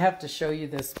 I have to show you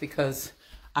this because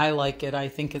I like it. I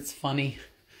think it's funny.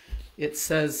 It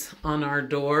says on our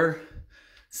door,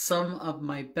 "Some of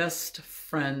my best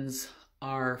friends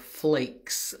are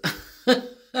flakes."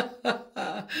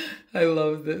 I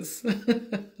love this.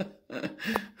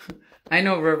 I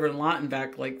know Reverend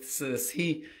Lautenbach likes this.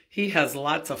 He has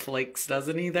lots of flakes,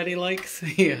 doesn't he, that he likes?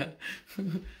 Yeah.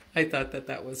 I thought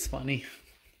that was funny.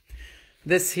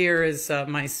 This here is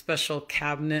my special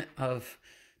cabinet of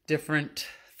different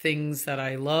things that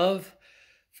I love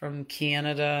from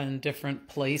Canada and different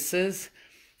places.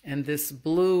 And this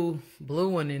blue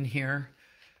one in here,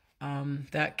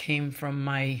 that came from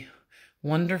my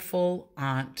wonderful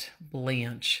Aunt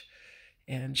Blanche.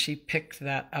 And she picked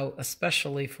that out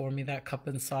especially for me, that cup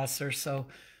and saucer. So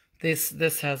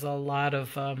this has a lot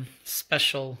of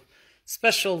special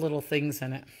little things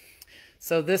in it.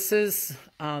 So this is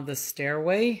the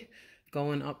stairway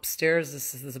going upstairs.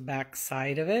 This is the back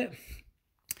side of it.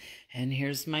 And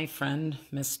here's my friend,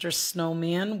 Mr.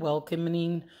 Snowman,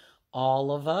 welcoming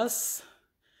all of us.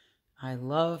 I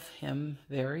love him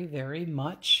very, very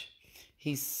much.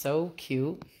 He's so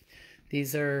cute.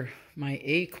 These are my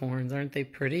acorns. Aren't they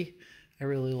pretty? I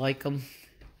really like them.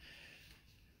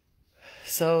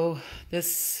 So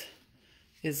this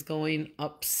is going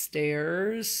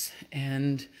upstairs,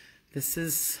 and this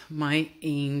is my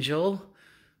angel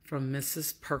from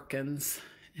Mrs. Perkins,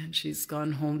 and she's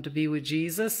gone home to be with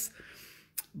Jesus.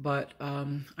 But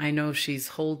I know she's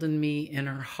holding me in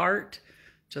her heart,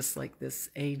 just like this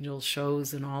angel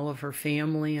shows in all of her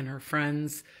family and her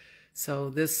friends. So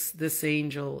this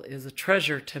angel is a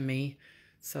treasure to me.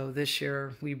 So this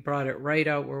year we brought it right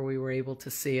out where we were able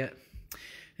to see it.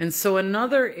 And so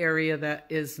another area that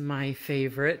is my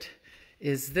favorite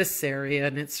is this area,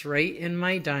 and it's right in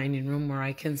my dining room where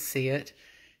I can see it.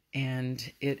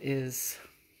 And it is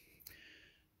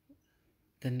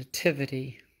the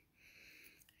Nativity.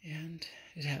 And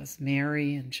it has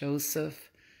Mary and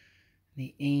Joseph,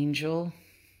 the angel.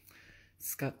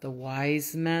 It's got the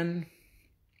wise men.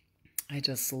 I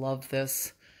just love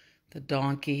this. The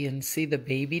donkey, and see the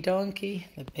baby donkey?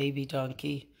 The baby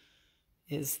donkey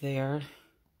is there.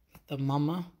 The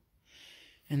mama.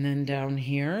 And then down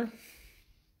here,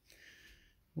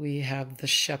 we have the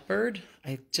shepherd.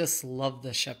 I just love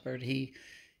the shepherd. He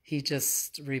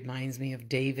just reminds me of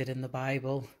David in the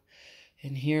Bible.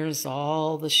 And here's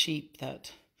all the sheep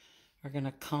that are going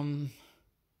to come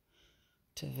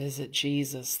to visit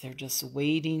Jesus. They're just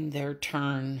waiting their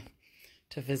turn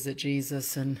to visit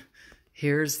Jesus. And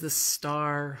Here's the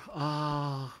star.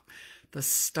 Oh, the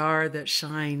star that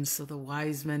shines. So the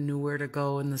wise men knew where to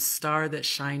go, and the star that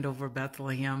shined over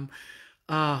Bethlehem.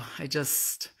 Oh, I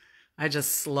just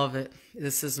love it.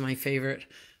 This is my favorite.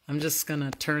 I'm just going to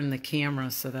turn the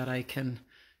camera so that I can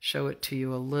show it to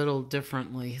you a little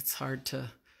differently. It's hard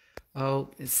to, oh,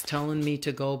 it's telling me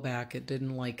to go back. It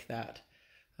didn't like that.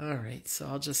 All right, so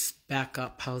I'll just back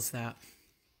up. How's that?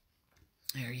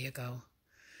 There you go.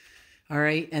 All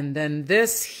right, and then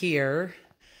this here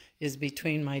is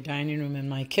between my dining room and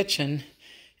my kitchen,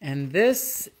 and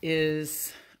this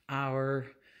is our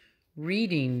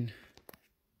reading,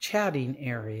 chatting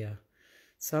area.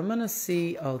 So I'm going to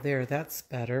see, oh, there, that's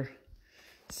better.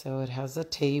 So it has a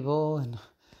table, and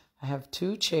I have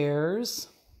 2 chairs.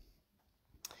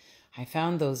 I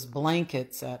found those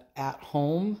blankets at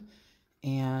home,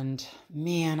 and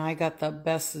man, I got the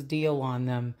best deal on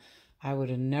them. I would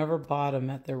have never bought them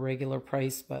at their regular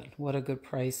price, but what a good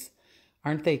price.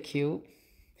 Aren't they cute?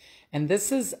 And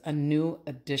this is a new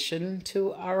addition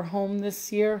to our home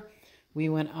this year. We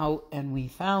went out and we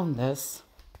found this,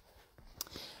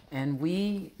 and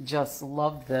we just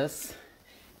love this.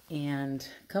 And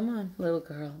come on, little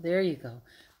girl, there you go.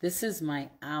 This is my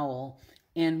owl,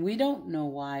 and we don't know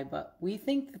why, but we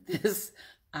think that this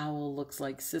owl looks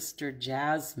like Sister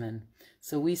Jasmine.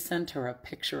 So we sent her a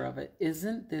picture of it.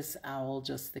 Isn't this owl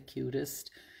just the cutest?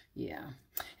 Yeah.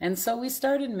 And so we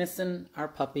started missing our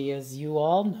puppy, as you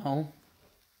all know.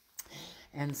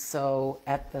 And so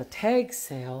at the tag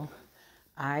sale,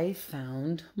 I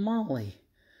found Molly.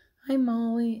 Hi,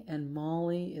 Molly. And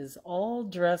Molly is all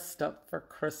dressed up for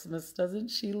Christmas. Doesn't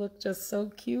she look just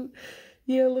so cute?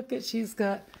 Yeah, look at, she's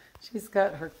got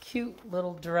her cute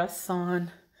little dress on.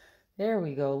 There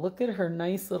we go. Look at her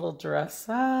nice little dress.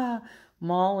 Ah,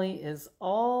 Molly is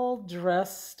all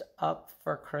dressed up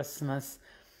for Christmas.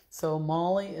 So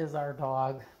Molly is our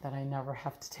dog that I never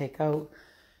have to take out.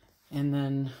 And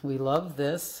then we love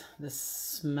this. This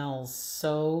smells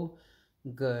so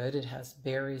good. It has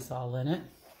berries all in it.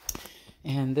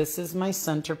 And this is my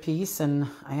centerpiece, and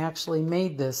I actually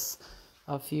made this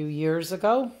a few years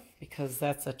ago because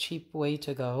that's a cheap way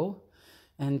to go.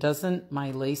 And doesn't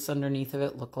my lace underneath of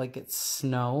it look like it's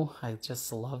snow? I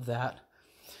just love that.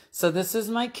 So this is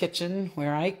my kitchen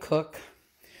where I cook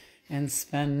and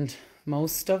spend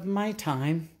most of my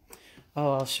time.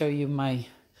 Oh, I'll show you my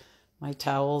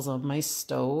towels on my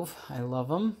stove. I love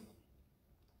them.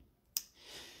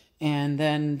 And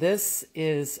then this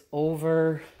is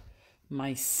over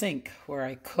my sink where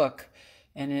I cook,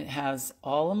 and it has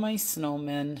all of my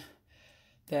snowmen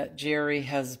that Jerry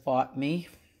has bought me,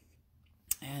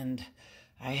 and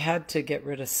I had to get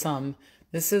rid of some.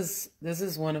 This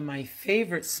is one of my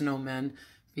favorite snowmen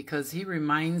because he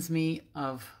reminds me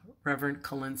of Reverend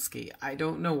Kalinsky. I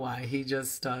don't know why, he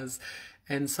just does.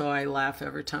 And so I laugh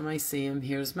every time I see him.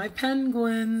 Here's my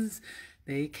penguins.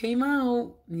 They came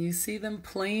out. You see them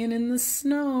playing in the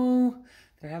snow.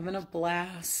 They're having a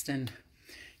blast. And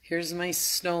here's my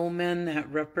snowman that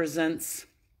represents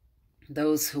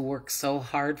those who work so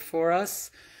hard for us,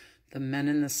 the men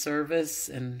in the service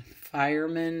and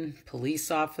firemen, police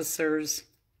officers.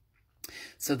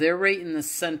 So they're right in the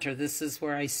center. This is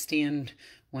where I stand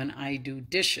when I do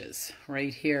dishes,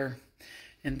 right here.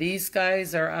 And these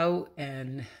guys are out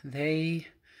and they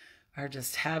are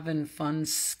just having fun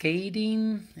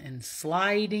skating and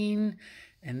sliding.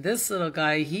 And this little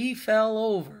guy, he fell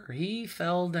over. He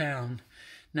fell down.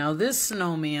 Now this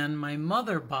snowman my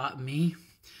mother bought me,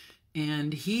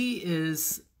 and he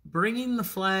is bringing the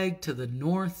flag to the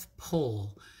North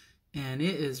Pole. And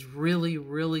it is really,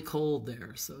 really cold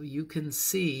there. So you can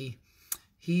see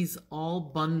he's all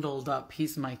bundled up.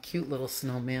 He's my cute little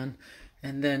snowman.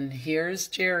 And then here's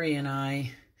Jerry and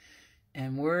I,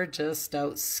 and we're just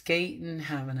out skating,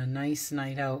 having a nice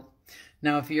night out.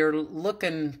 Now, if you're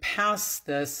looking past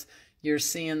this, you're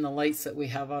seeing the lights that we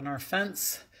have on our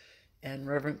fence. And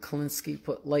Reverend Kalinsky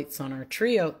put lights on our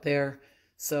tree out there.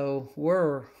 So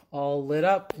we're all lit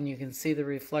up, and you can see the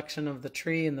reflection of the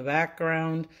tree in the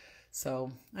background.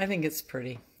 So I think it's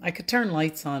pretty. I could turn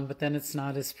lights on, but then it's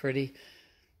not as pretty.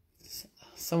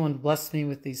 Someone blessed me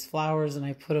with these flowers, and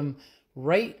I put them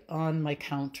right on my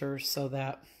counter so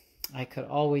that I could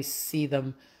always see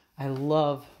them. I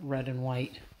love red and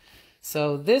white.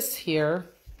 So this here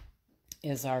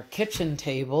is our kitchen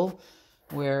table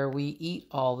where we eat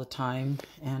all the time.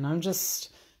 And I'm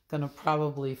just going to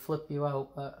probably flip you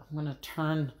out, but I'm going to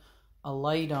turn a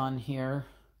light on here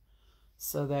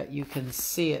so that you can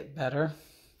see it better.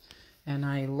 And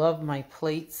I love my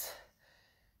plates.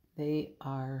 They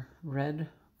are Red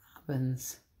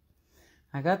Robins.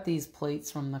 I got these plates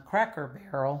from the Cracker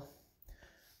Barrel.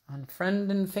 on Friend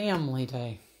and Family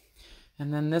Day.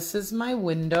 And then this is my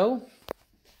window.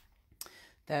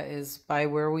 That is by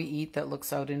where we eat, that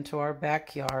looks out into our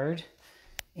backyard.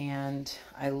 And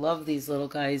I love these little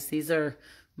guys. These are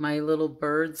my little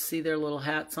birds. See their little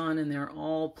hats on, and they're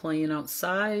all playing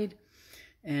outside.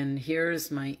 And here's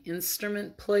my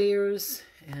instrument players,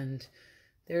 and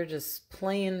they're just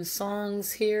playing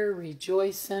songs here,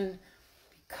 rejoicing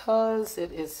because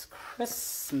it is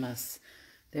Christmas.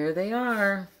 There they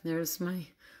are. There's my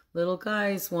little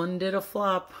guys. One did a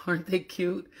flop. Aren't they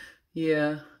cute?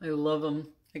 Yeah, I love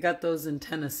them. I got those in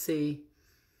Tennessee.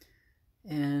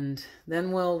 And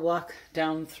then we'll walk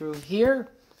down through here.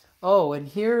 Oh, and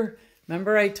here,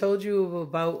 remember I told you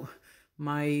about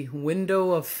my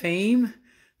window of fame?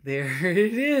 There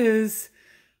it is.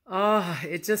 Ah,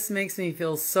 it just makes me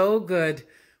feel so good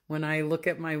when I look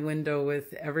at my window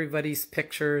with everybody's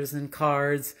pictures and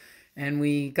cards. And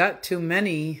we got too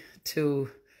many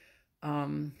to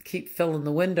keep filling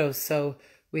the window, so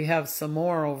we have some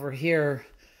more over here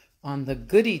on the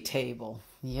goodie table.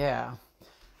 Yeah.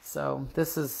 So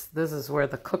this is where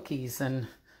the cookies and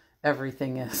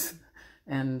everything is,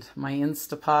 and my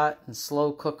Instapot and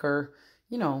slow cooker,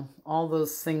 you know, all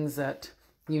those things that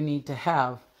you need to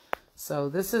have. So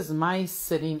this is my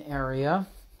sitting area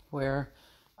where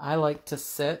I like to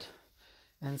sit.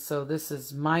 And so this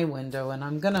is my window, and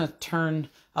I'm going to turn,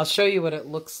 I'll show you what it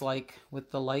looks like with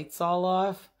the lights all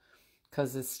off,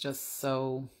 because it's just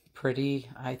so pretty,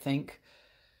 I think.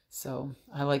 So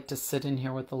I like to sit in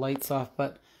here with the lights off,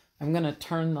 but I'm going to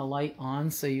turn the light on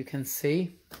so you can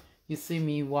see. You see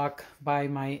me walk by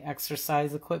my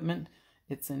exercise equipment.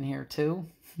 It's in here too.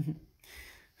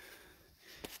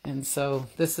 And so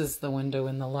this is the window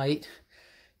in the light.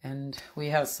 And we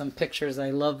have some pictures.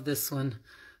 I love this one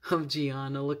of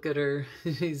Gianna. Look at her.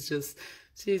 She's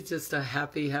just a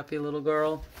happy, happy little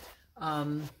girl.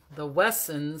 The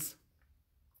Wessons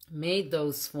made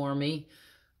those for me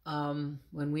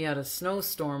when we had a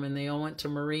snowstorm, and they all went to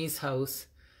Marie's house.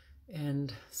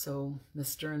 And so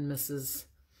Mr. and Mrs.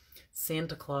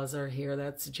 Santa Claus are here.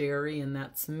 That's Jerry, and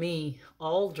that's me,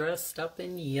 all dressed up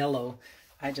in yellow.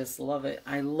 I just love it.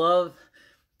 I love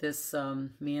this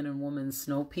man and woman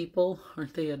snow people.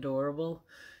 Aren't they adorable?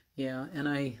 Yeah, and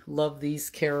I love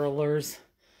these carolers.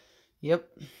 Yep.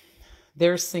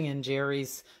 They're singing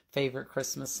Jerry's favorite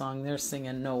Christmas song. They're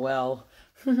singing Noel.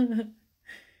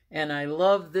 And I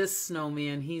love this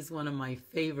snowman. He's one of my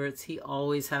favorites. He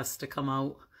always has to come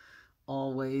out.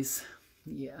 Always.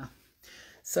 Yeah.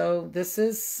 So this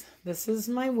is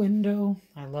my window.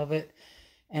 I love it.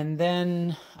 And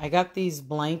then I got these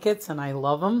blankets, and I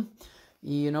love them.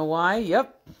 You know why?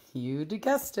 Yep, you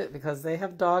guessed it, because they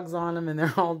have dogs on them, and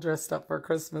they're all dressed up for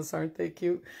Christmas. Aren't they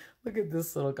cute? Look at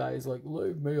this little guy. He's like,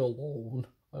 leave me alone.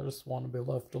 I just want to be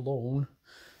left alone.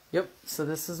 Yep, so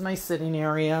this is my sitting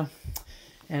area.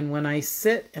 And when I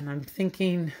sit and I'm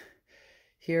thinking,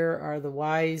 here are the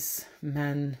wise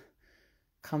men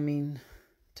coming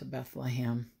to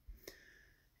Bethlehem.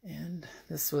 And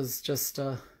this was just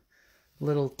a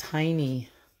little tiny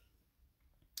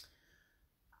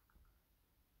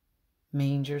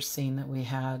manger scene that we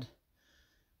had.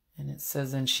 And it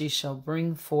says, and she shall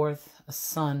bring forth a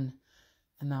son,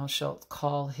 and thou shalt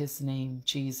call his name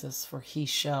Jesus, for he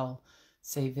shall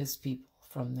save his people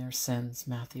from their sins.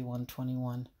 Matthew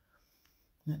 1:21. Isn't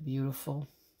that beautiful?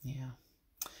 Yeah.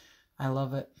 I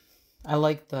love it. I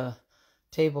like the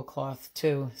tablecloth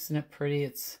too. Isn't it pretty?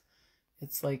 It's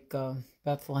like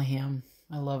Bethlehem.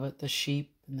 I love it. The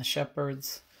sheep and the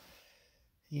shepherds.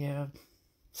 Yeah.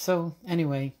 So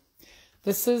anyway,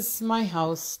 this is my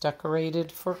house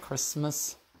decorated for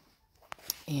Christmas,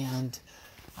 and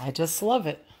I just love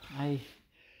it.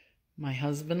 My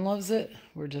husband loves it.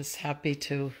 We're just happy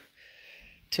to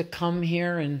come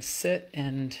here and sit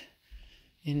and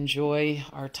enjoy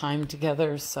our time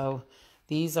together. So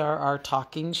these are our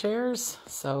talking chairs.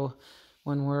 So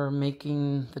when we're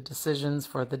making the decisions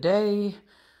for the day,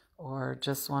 or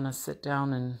just want to sit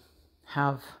down and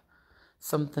have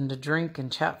something to drink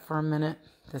and chat for a minute,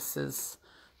 this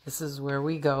is where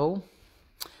we go.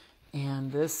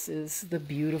 And this is the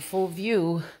beautiful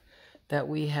view that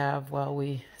we have while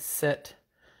we sit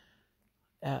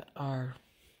at our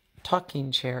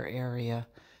talking chair area.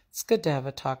 It's good to have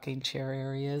a talking chair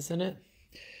area, isn't it?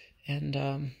 And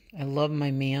I love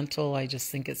my mantle. I just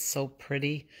think it's so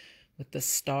pretty with the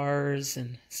stars,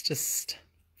 and it's just...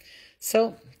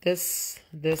 So this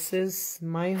is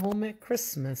my home at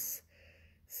Christmas.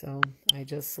 So I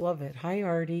just love it. Hi,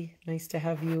 Artie. Nice to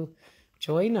have you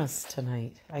join us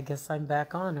tonight. I guess I'm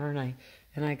back on, aren't I?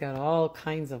 And I got all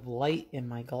kinds of light in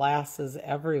my glasses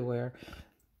everywhere.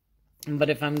 But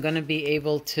if I'm going to be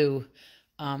able to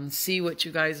see what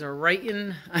you guys are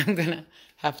writing, I'm going to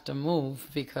have to move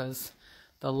because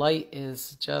the light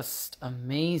is just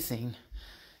amazing.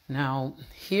 Now,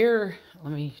 here,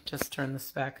 let me just turn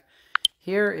this back.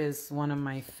 Here is one of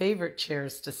my favorite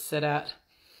chairs to sit at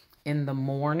in the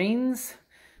mornings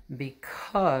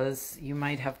because you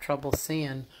might have trouble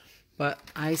seeing, but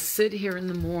I sit here in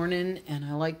the morning and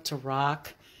I like to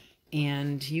rock,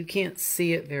 and you can't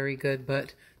see it very good,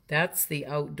 but that's the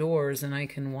outdoors and I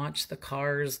can watch the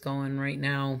cars going right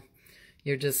now.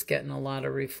 You're just getting a lot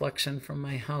of reflection from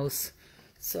my house.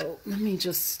 So let me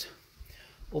just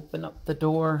open up the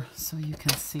door so you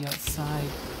can see outside.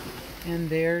 And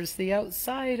there's the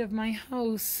outside of my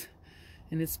house.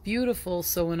 And it's beautiful.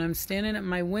 So when I'm standing at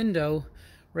my window,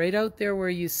 right out there where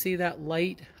you see that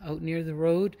light out near the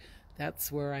road,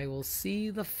 that's where I will see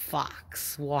the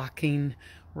fox walking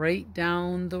right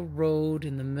down the road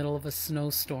in the middle of a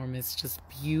snowstorm. It's just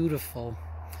beautiful.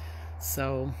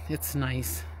 So it's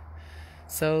nice.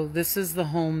 So this is the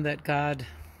home that God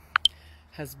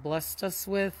has blessed us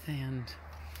with, and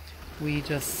we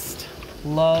just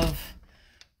love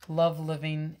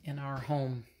living in our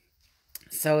home.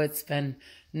 So it's been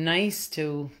nice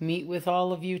to meet with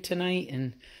all of you tonight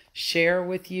and share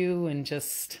with you and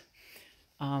just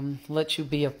let you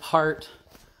be a part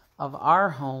of our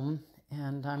home.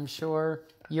 And I'm sure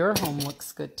your home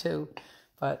looks good too.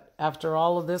 But after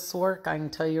all of this work, I can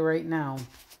tell you right now,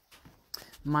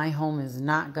 my home is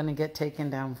not going to get taken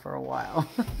down for a while.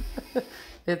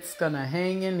 It's going to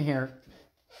hang in here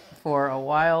for a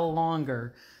while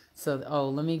longer. So, oh,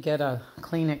 let me get a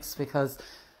Kleenex because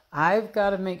I've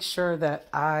got to make sure that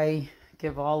I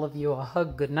give all of you a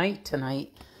hug goodnight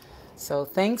tonight. So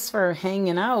thanks for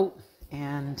hanging out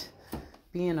and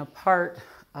being a part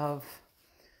of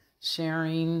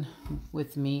sharing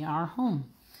with me our home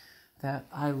that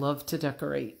I love to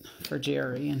decorate for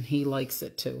Jerry, and he likes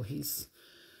it too. He's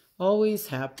always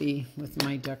happy with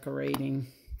my decorating.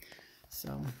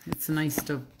 So it's nice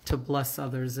to bless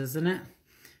others, isn't it?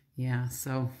 Yeah,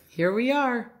 so here we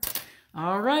are.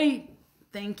 All right.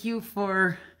 Thank you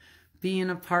for being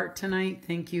a part tonight.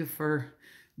 Thank you for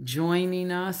joining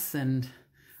us. And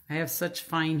I have such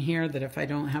fine hair that if I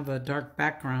don't have a dark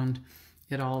background,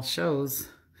 it all shows.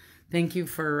 Thank you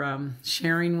for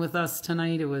sharing with us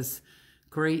tonight. It was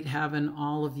great having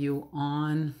all of you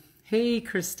on. Hey,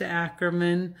 Krista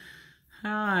Ackerman.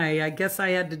 Hi, I guess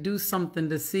I had to do something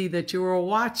to see that you were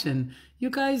watching. You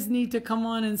guys need to come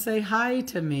on and say hi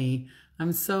to me.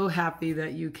 I'm so happy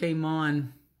that you came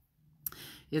on.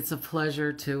 It's a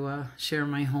pleasure to share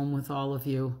my home with all of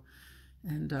you.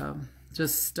 And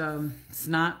it's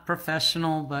not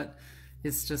professional, but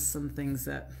it's just some things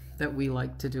that we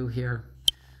like to do here.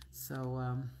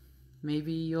 So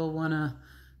maybe you'll want to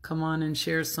come on and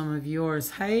share some of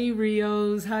yours. Hey,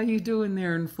 Rios, how you doing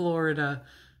there in Florida?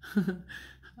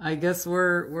 I guess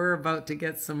we're about to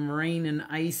get some rain and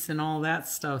ice and all that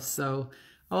stuff. So,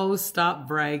 oh, stop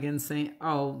bragging, saying,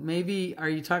 oh, maybe, are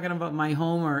you talking about my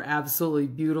home or absolutely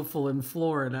beautiful in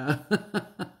Florida?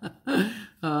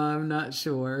 I'm not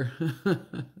sure.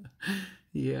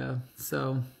 Yeah,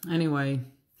 so anyway,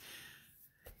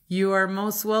 you are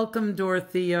most welcome,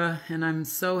 Dorothea, and I'm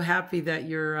so happy that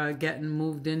you're getting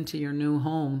moved into your new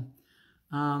home.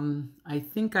 I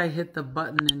think I hit the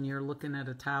button and you're looking at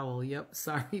a towel. Yep,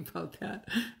 sorry about that.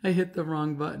 I hit the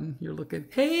wrong button. You're looking.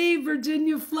 Hey,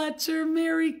 Virginia Fletcher,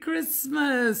 Merry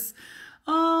Christmas.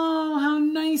 Oh, how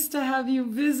nice to have you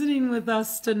visiting with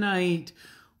us tonight.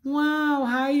 Wow,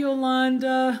 hi,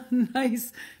 Yolanda.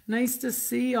 Nice to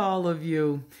see all of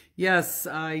you. Yes,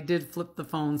 I did flip the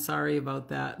phone. Sorry about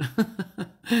that.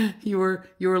 You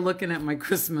were looking at my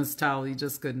Christmas towel. You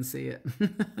just couldn't see it.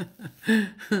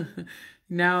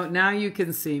 Now you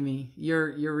can see me.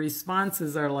 Your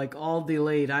responses are like all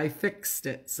delayed. I fixed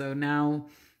it. So now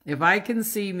if I can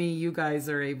see me, you guys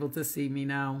are able to see me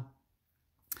now.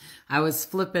 I was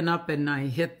flipping up and I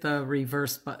hit the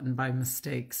reverse button by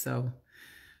mistake. So,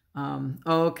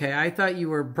 okay. I thought you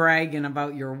were bragging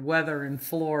about your weather in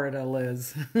Florida,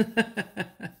 Liz.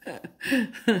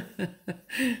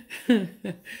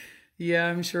 Yeah,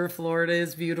 I'm sure Florida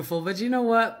is beautiful. But you know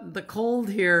what? The cold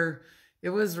here, it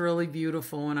was really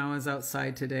beautiful when I was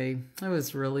outside today. It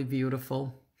was really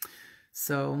beautiful.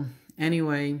 So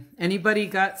anyway, anybody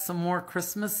got some more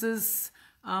Christmases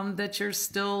that you're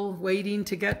still waiting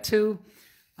to get to?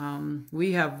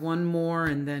 We have one more,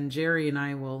 and then Jerry and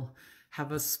I will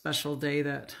have a special day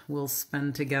that we'll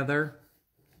spend together.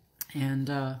 And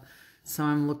so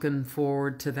I'm looking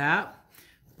forward to that.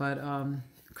 But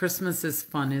Christmas is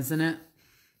fun, isn't it?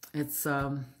 It's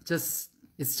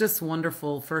it's just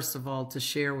wonderful, first of all, to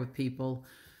share with people.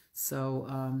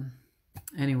 So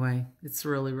anyway, it's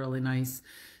really, really nice.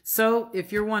 So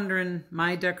if you're wondering,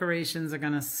 my decorations are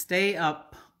going to stay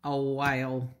up a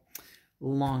while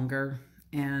longer,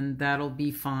 and that'll be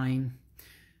fine.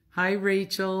 Hi,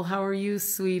 Rachel. How are you,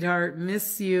 sweetheart?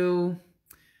 Miss you.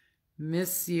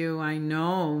 Miss you, I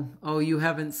know. Oh, you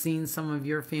haven't seen some of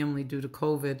your family due to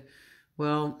COVID.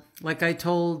 Well, like I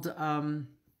told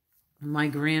my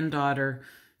granddaughter,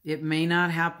 it may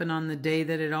not happen on the day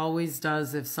that it always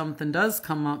does if something does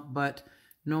come up, but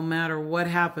no matter what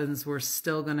happens, we're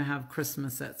still going to have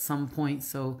Christmas at some point.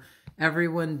 So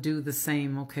everyone do the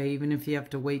same, okay? Even if you have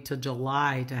to wait till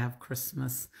July to have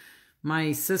Christmas.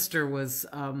 My sister was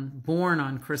born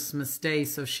on Christmas Day,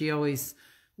 so she always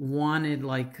wanted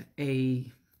like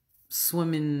a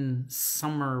swimming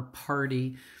summer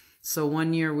party. So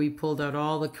one year we pulled out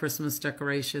all the Christmas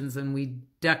decorations and we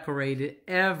decorated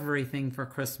everything for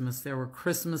Christmas. There were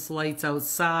Christmas lights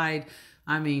outside.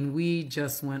 I mean, we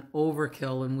just went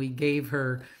overkill, and we gave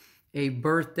her a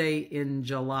birthday in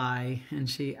July, and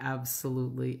she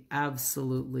absolutely,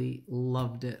 absolutely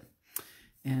loved it.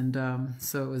 And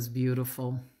so it was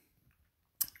beautiful.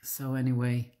 So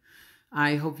anyway,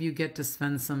 I hope you get to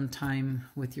spend some time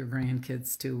with your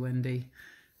grandkids too, Wendy.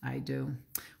 I do.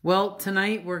 Well,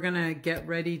 tonight we're going to get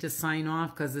ready to sign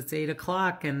off because it's 8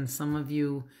 o'clock and some of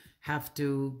you have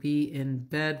to be in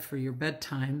bed for your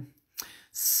bedtime.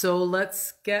 So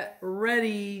let's get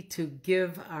ready to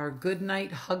give our good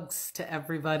night hugs to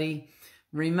everybody.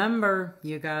 Remember,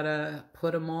 you got to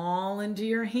put them all into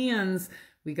your hands.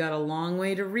 We got a long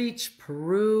way to reach.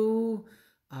 Peru,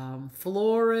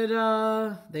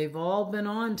 Florida, they've all been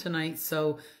on tonight.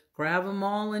 So grab them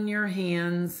all in your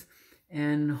hands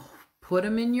and put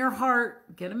them in your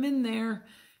heart. Get them in there.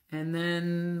 And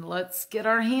then let's get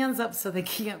our hands up so they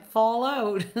can't fall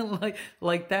out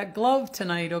like that glove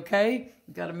tonight, okay?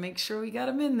 We got to make sure we got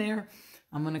them in there.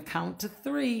 I'm going to count to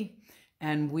 3,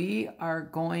 and we are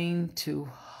going to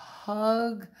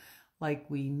hug like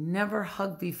we never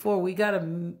hugged before. We got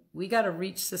to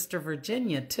reach Sister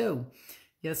Virginia too.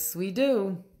 Yes, we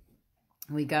do.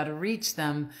 We got to reach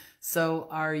them. So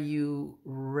are you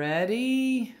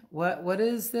ready? What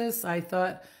is this? I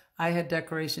thought I had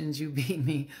decorations. You beat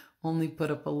me. Only put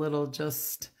up a little,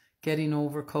 just getting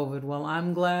over COVID. Well,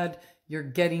 I'm glad you're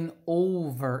getting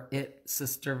over it,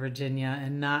 Sister Virginia,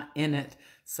 and not in it.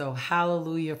 So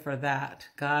hallelujah for that.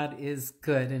 God is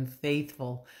good and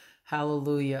faithful.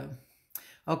 Hallelujah.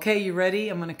 Okay, you ready?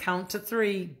 I'm going to count to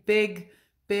 3. Big,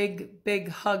 big, big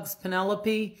hugs.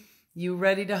 Penelope, you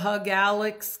ready to hug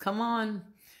Alex? Come on.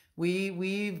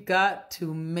 We've got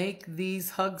to make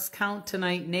these hugs count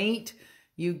tonight. Nate,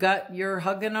 you got your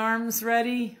hugging arms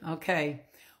ready? Okay.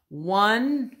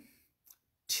 1,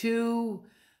 2,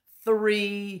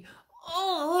 3.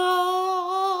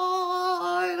 Oh,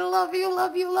 I love you,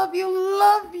 love you, love you,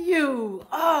 love you.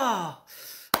 Oh,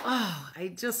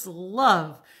 I just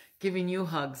love giving you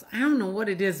hugs. I don't know what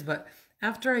it is, but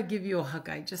after I give you a hug,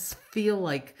 I just feel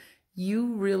like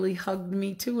you really hugged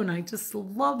me too, and I just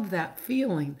love that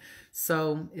feeling.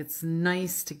 So it's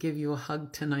nice to give you a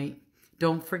hug tonight.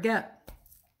 Don't forget,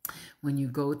 when you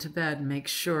go to bed, make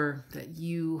sure that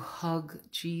you hug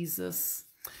Jesus.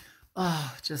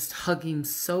 Oh, just hug him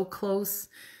so close.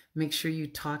 Make sure you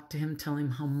talk to him, tell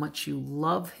him how much you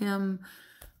love him,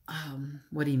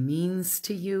 what he means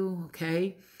to you,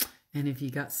 okay? And if you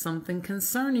got something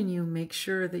concerning you, make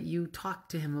sure that you talk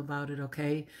to him about it,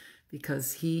 okay?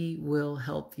 Because he will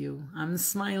help you. I'm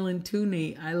smiling too,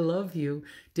 Nate. I love you.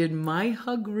 Did my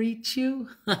hug reach you?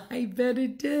 I bet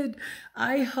it did.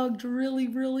 I hugged really,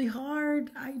 really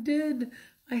hard. I did.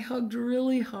 I hugged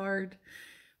really hard.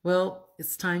 Well,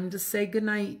 it's time to say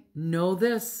goodnight. Know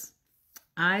this.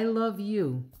 I love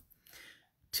you.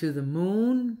 To the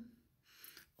moon,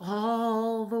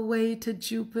 all the way to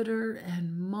Jupiter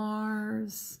and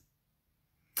Mars,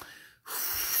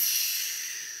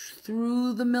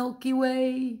 through the Milky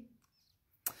Way,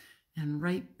 and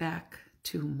right back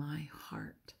to my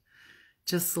heart.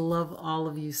 Just love all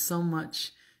of you so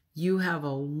much. You have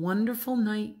a wonderful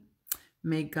night.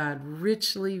 May God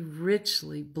richly,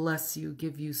 richly bless you,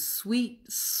 give you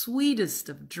sweet, sweetest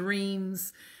of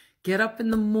dreams. Get up in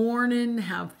the morning,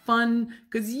 have fun,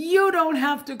 because you don't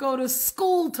have to go to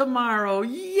school tomorrow.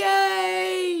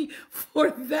 Yay!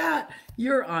 For that,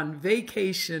 you're on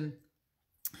vacation.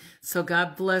 So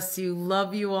God bless you.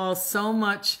 Love you all so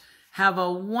much. Have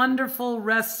a wonderful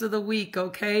rest of the week,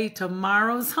 okay?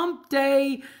 Tomorrow's hump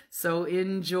day, so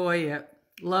enjoy it.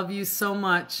 Love you so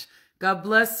much. God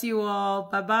bless you all.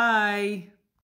 Bye-bye.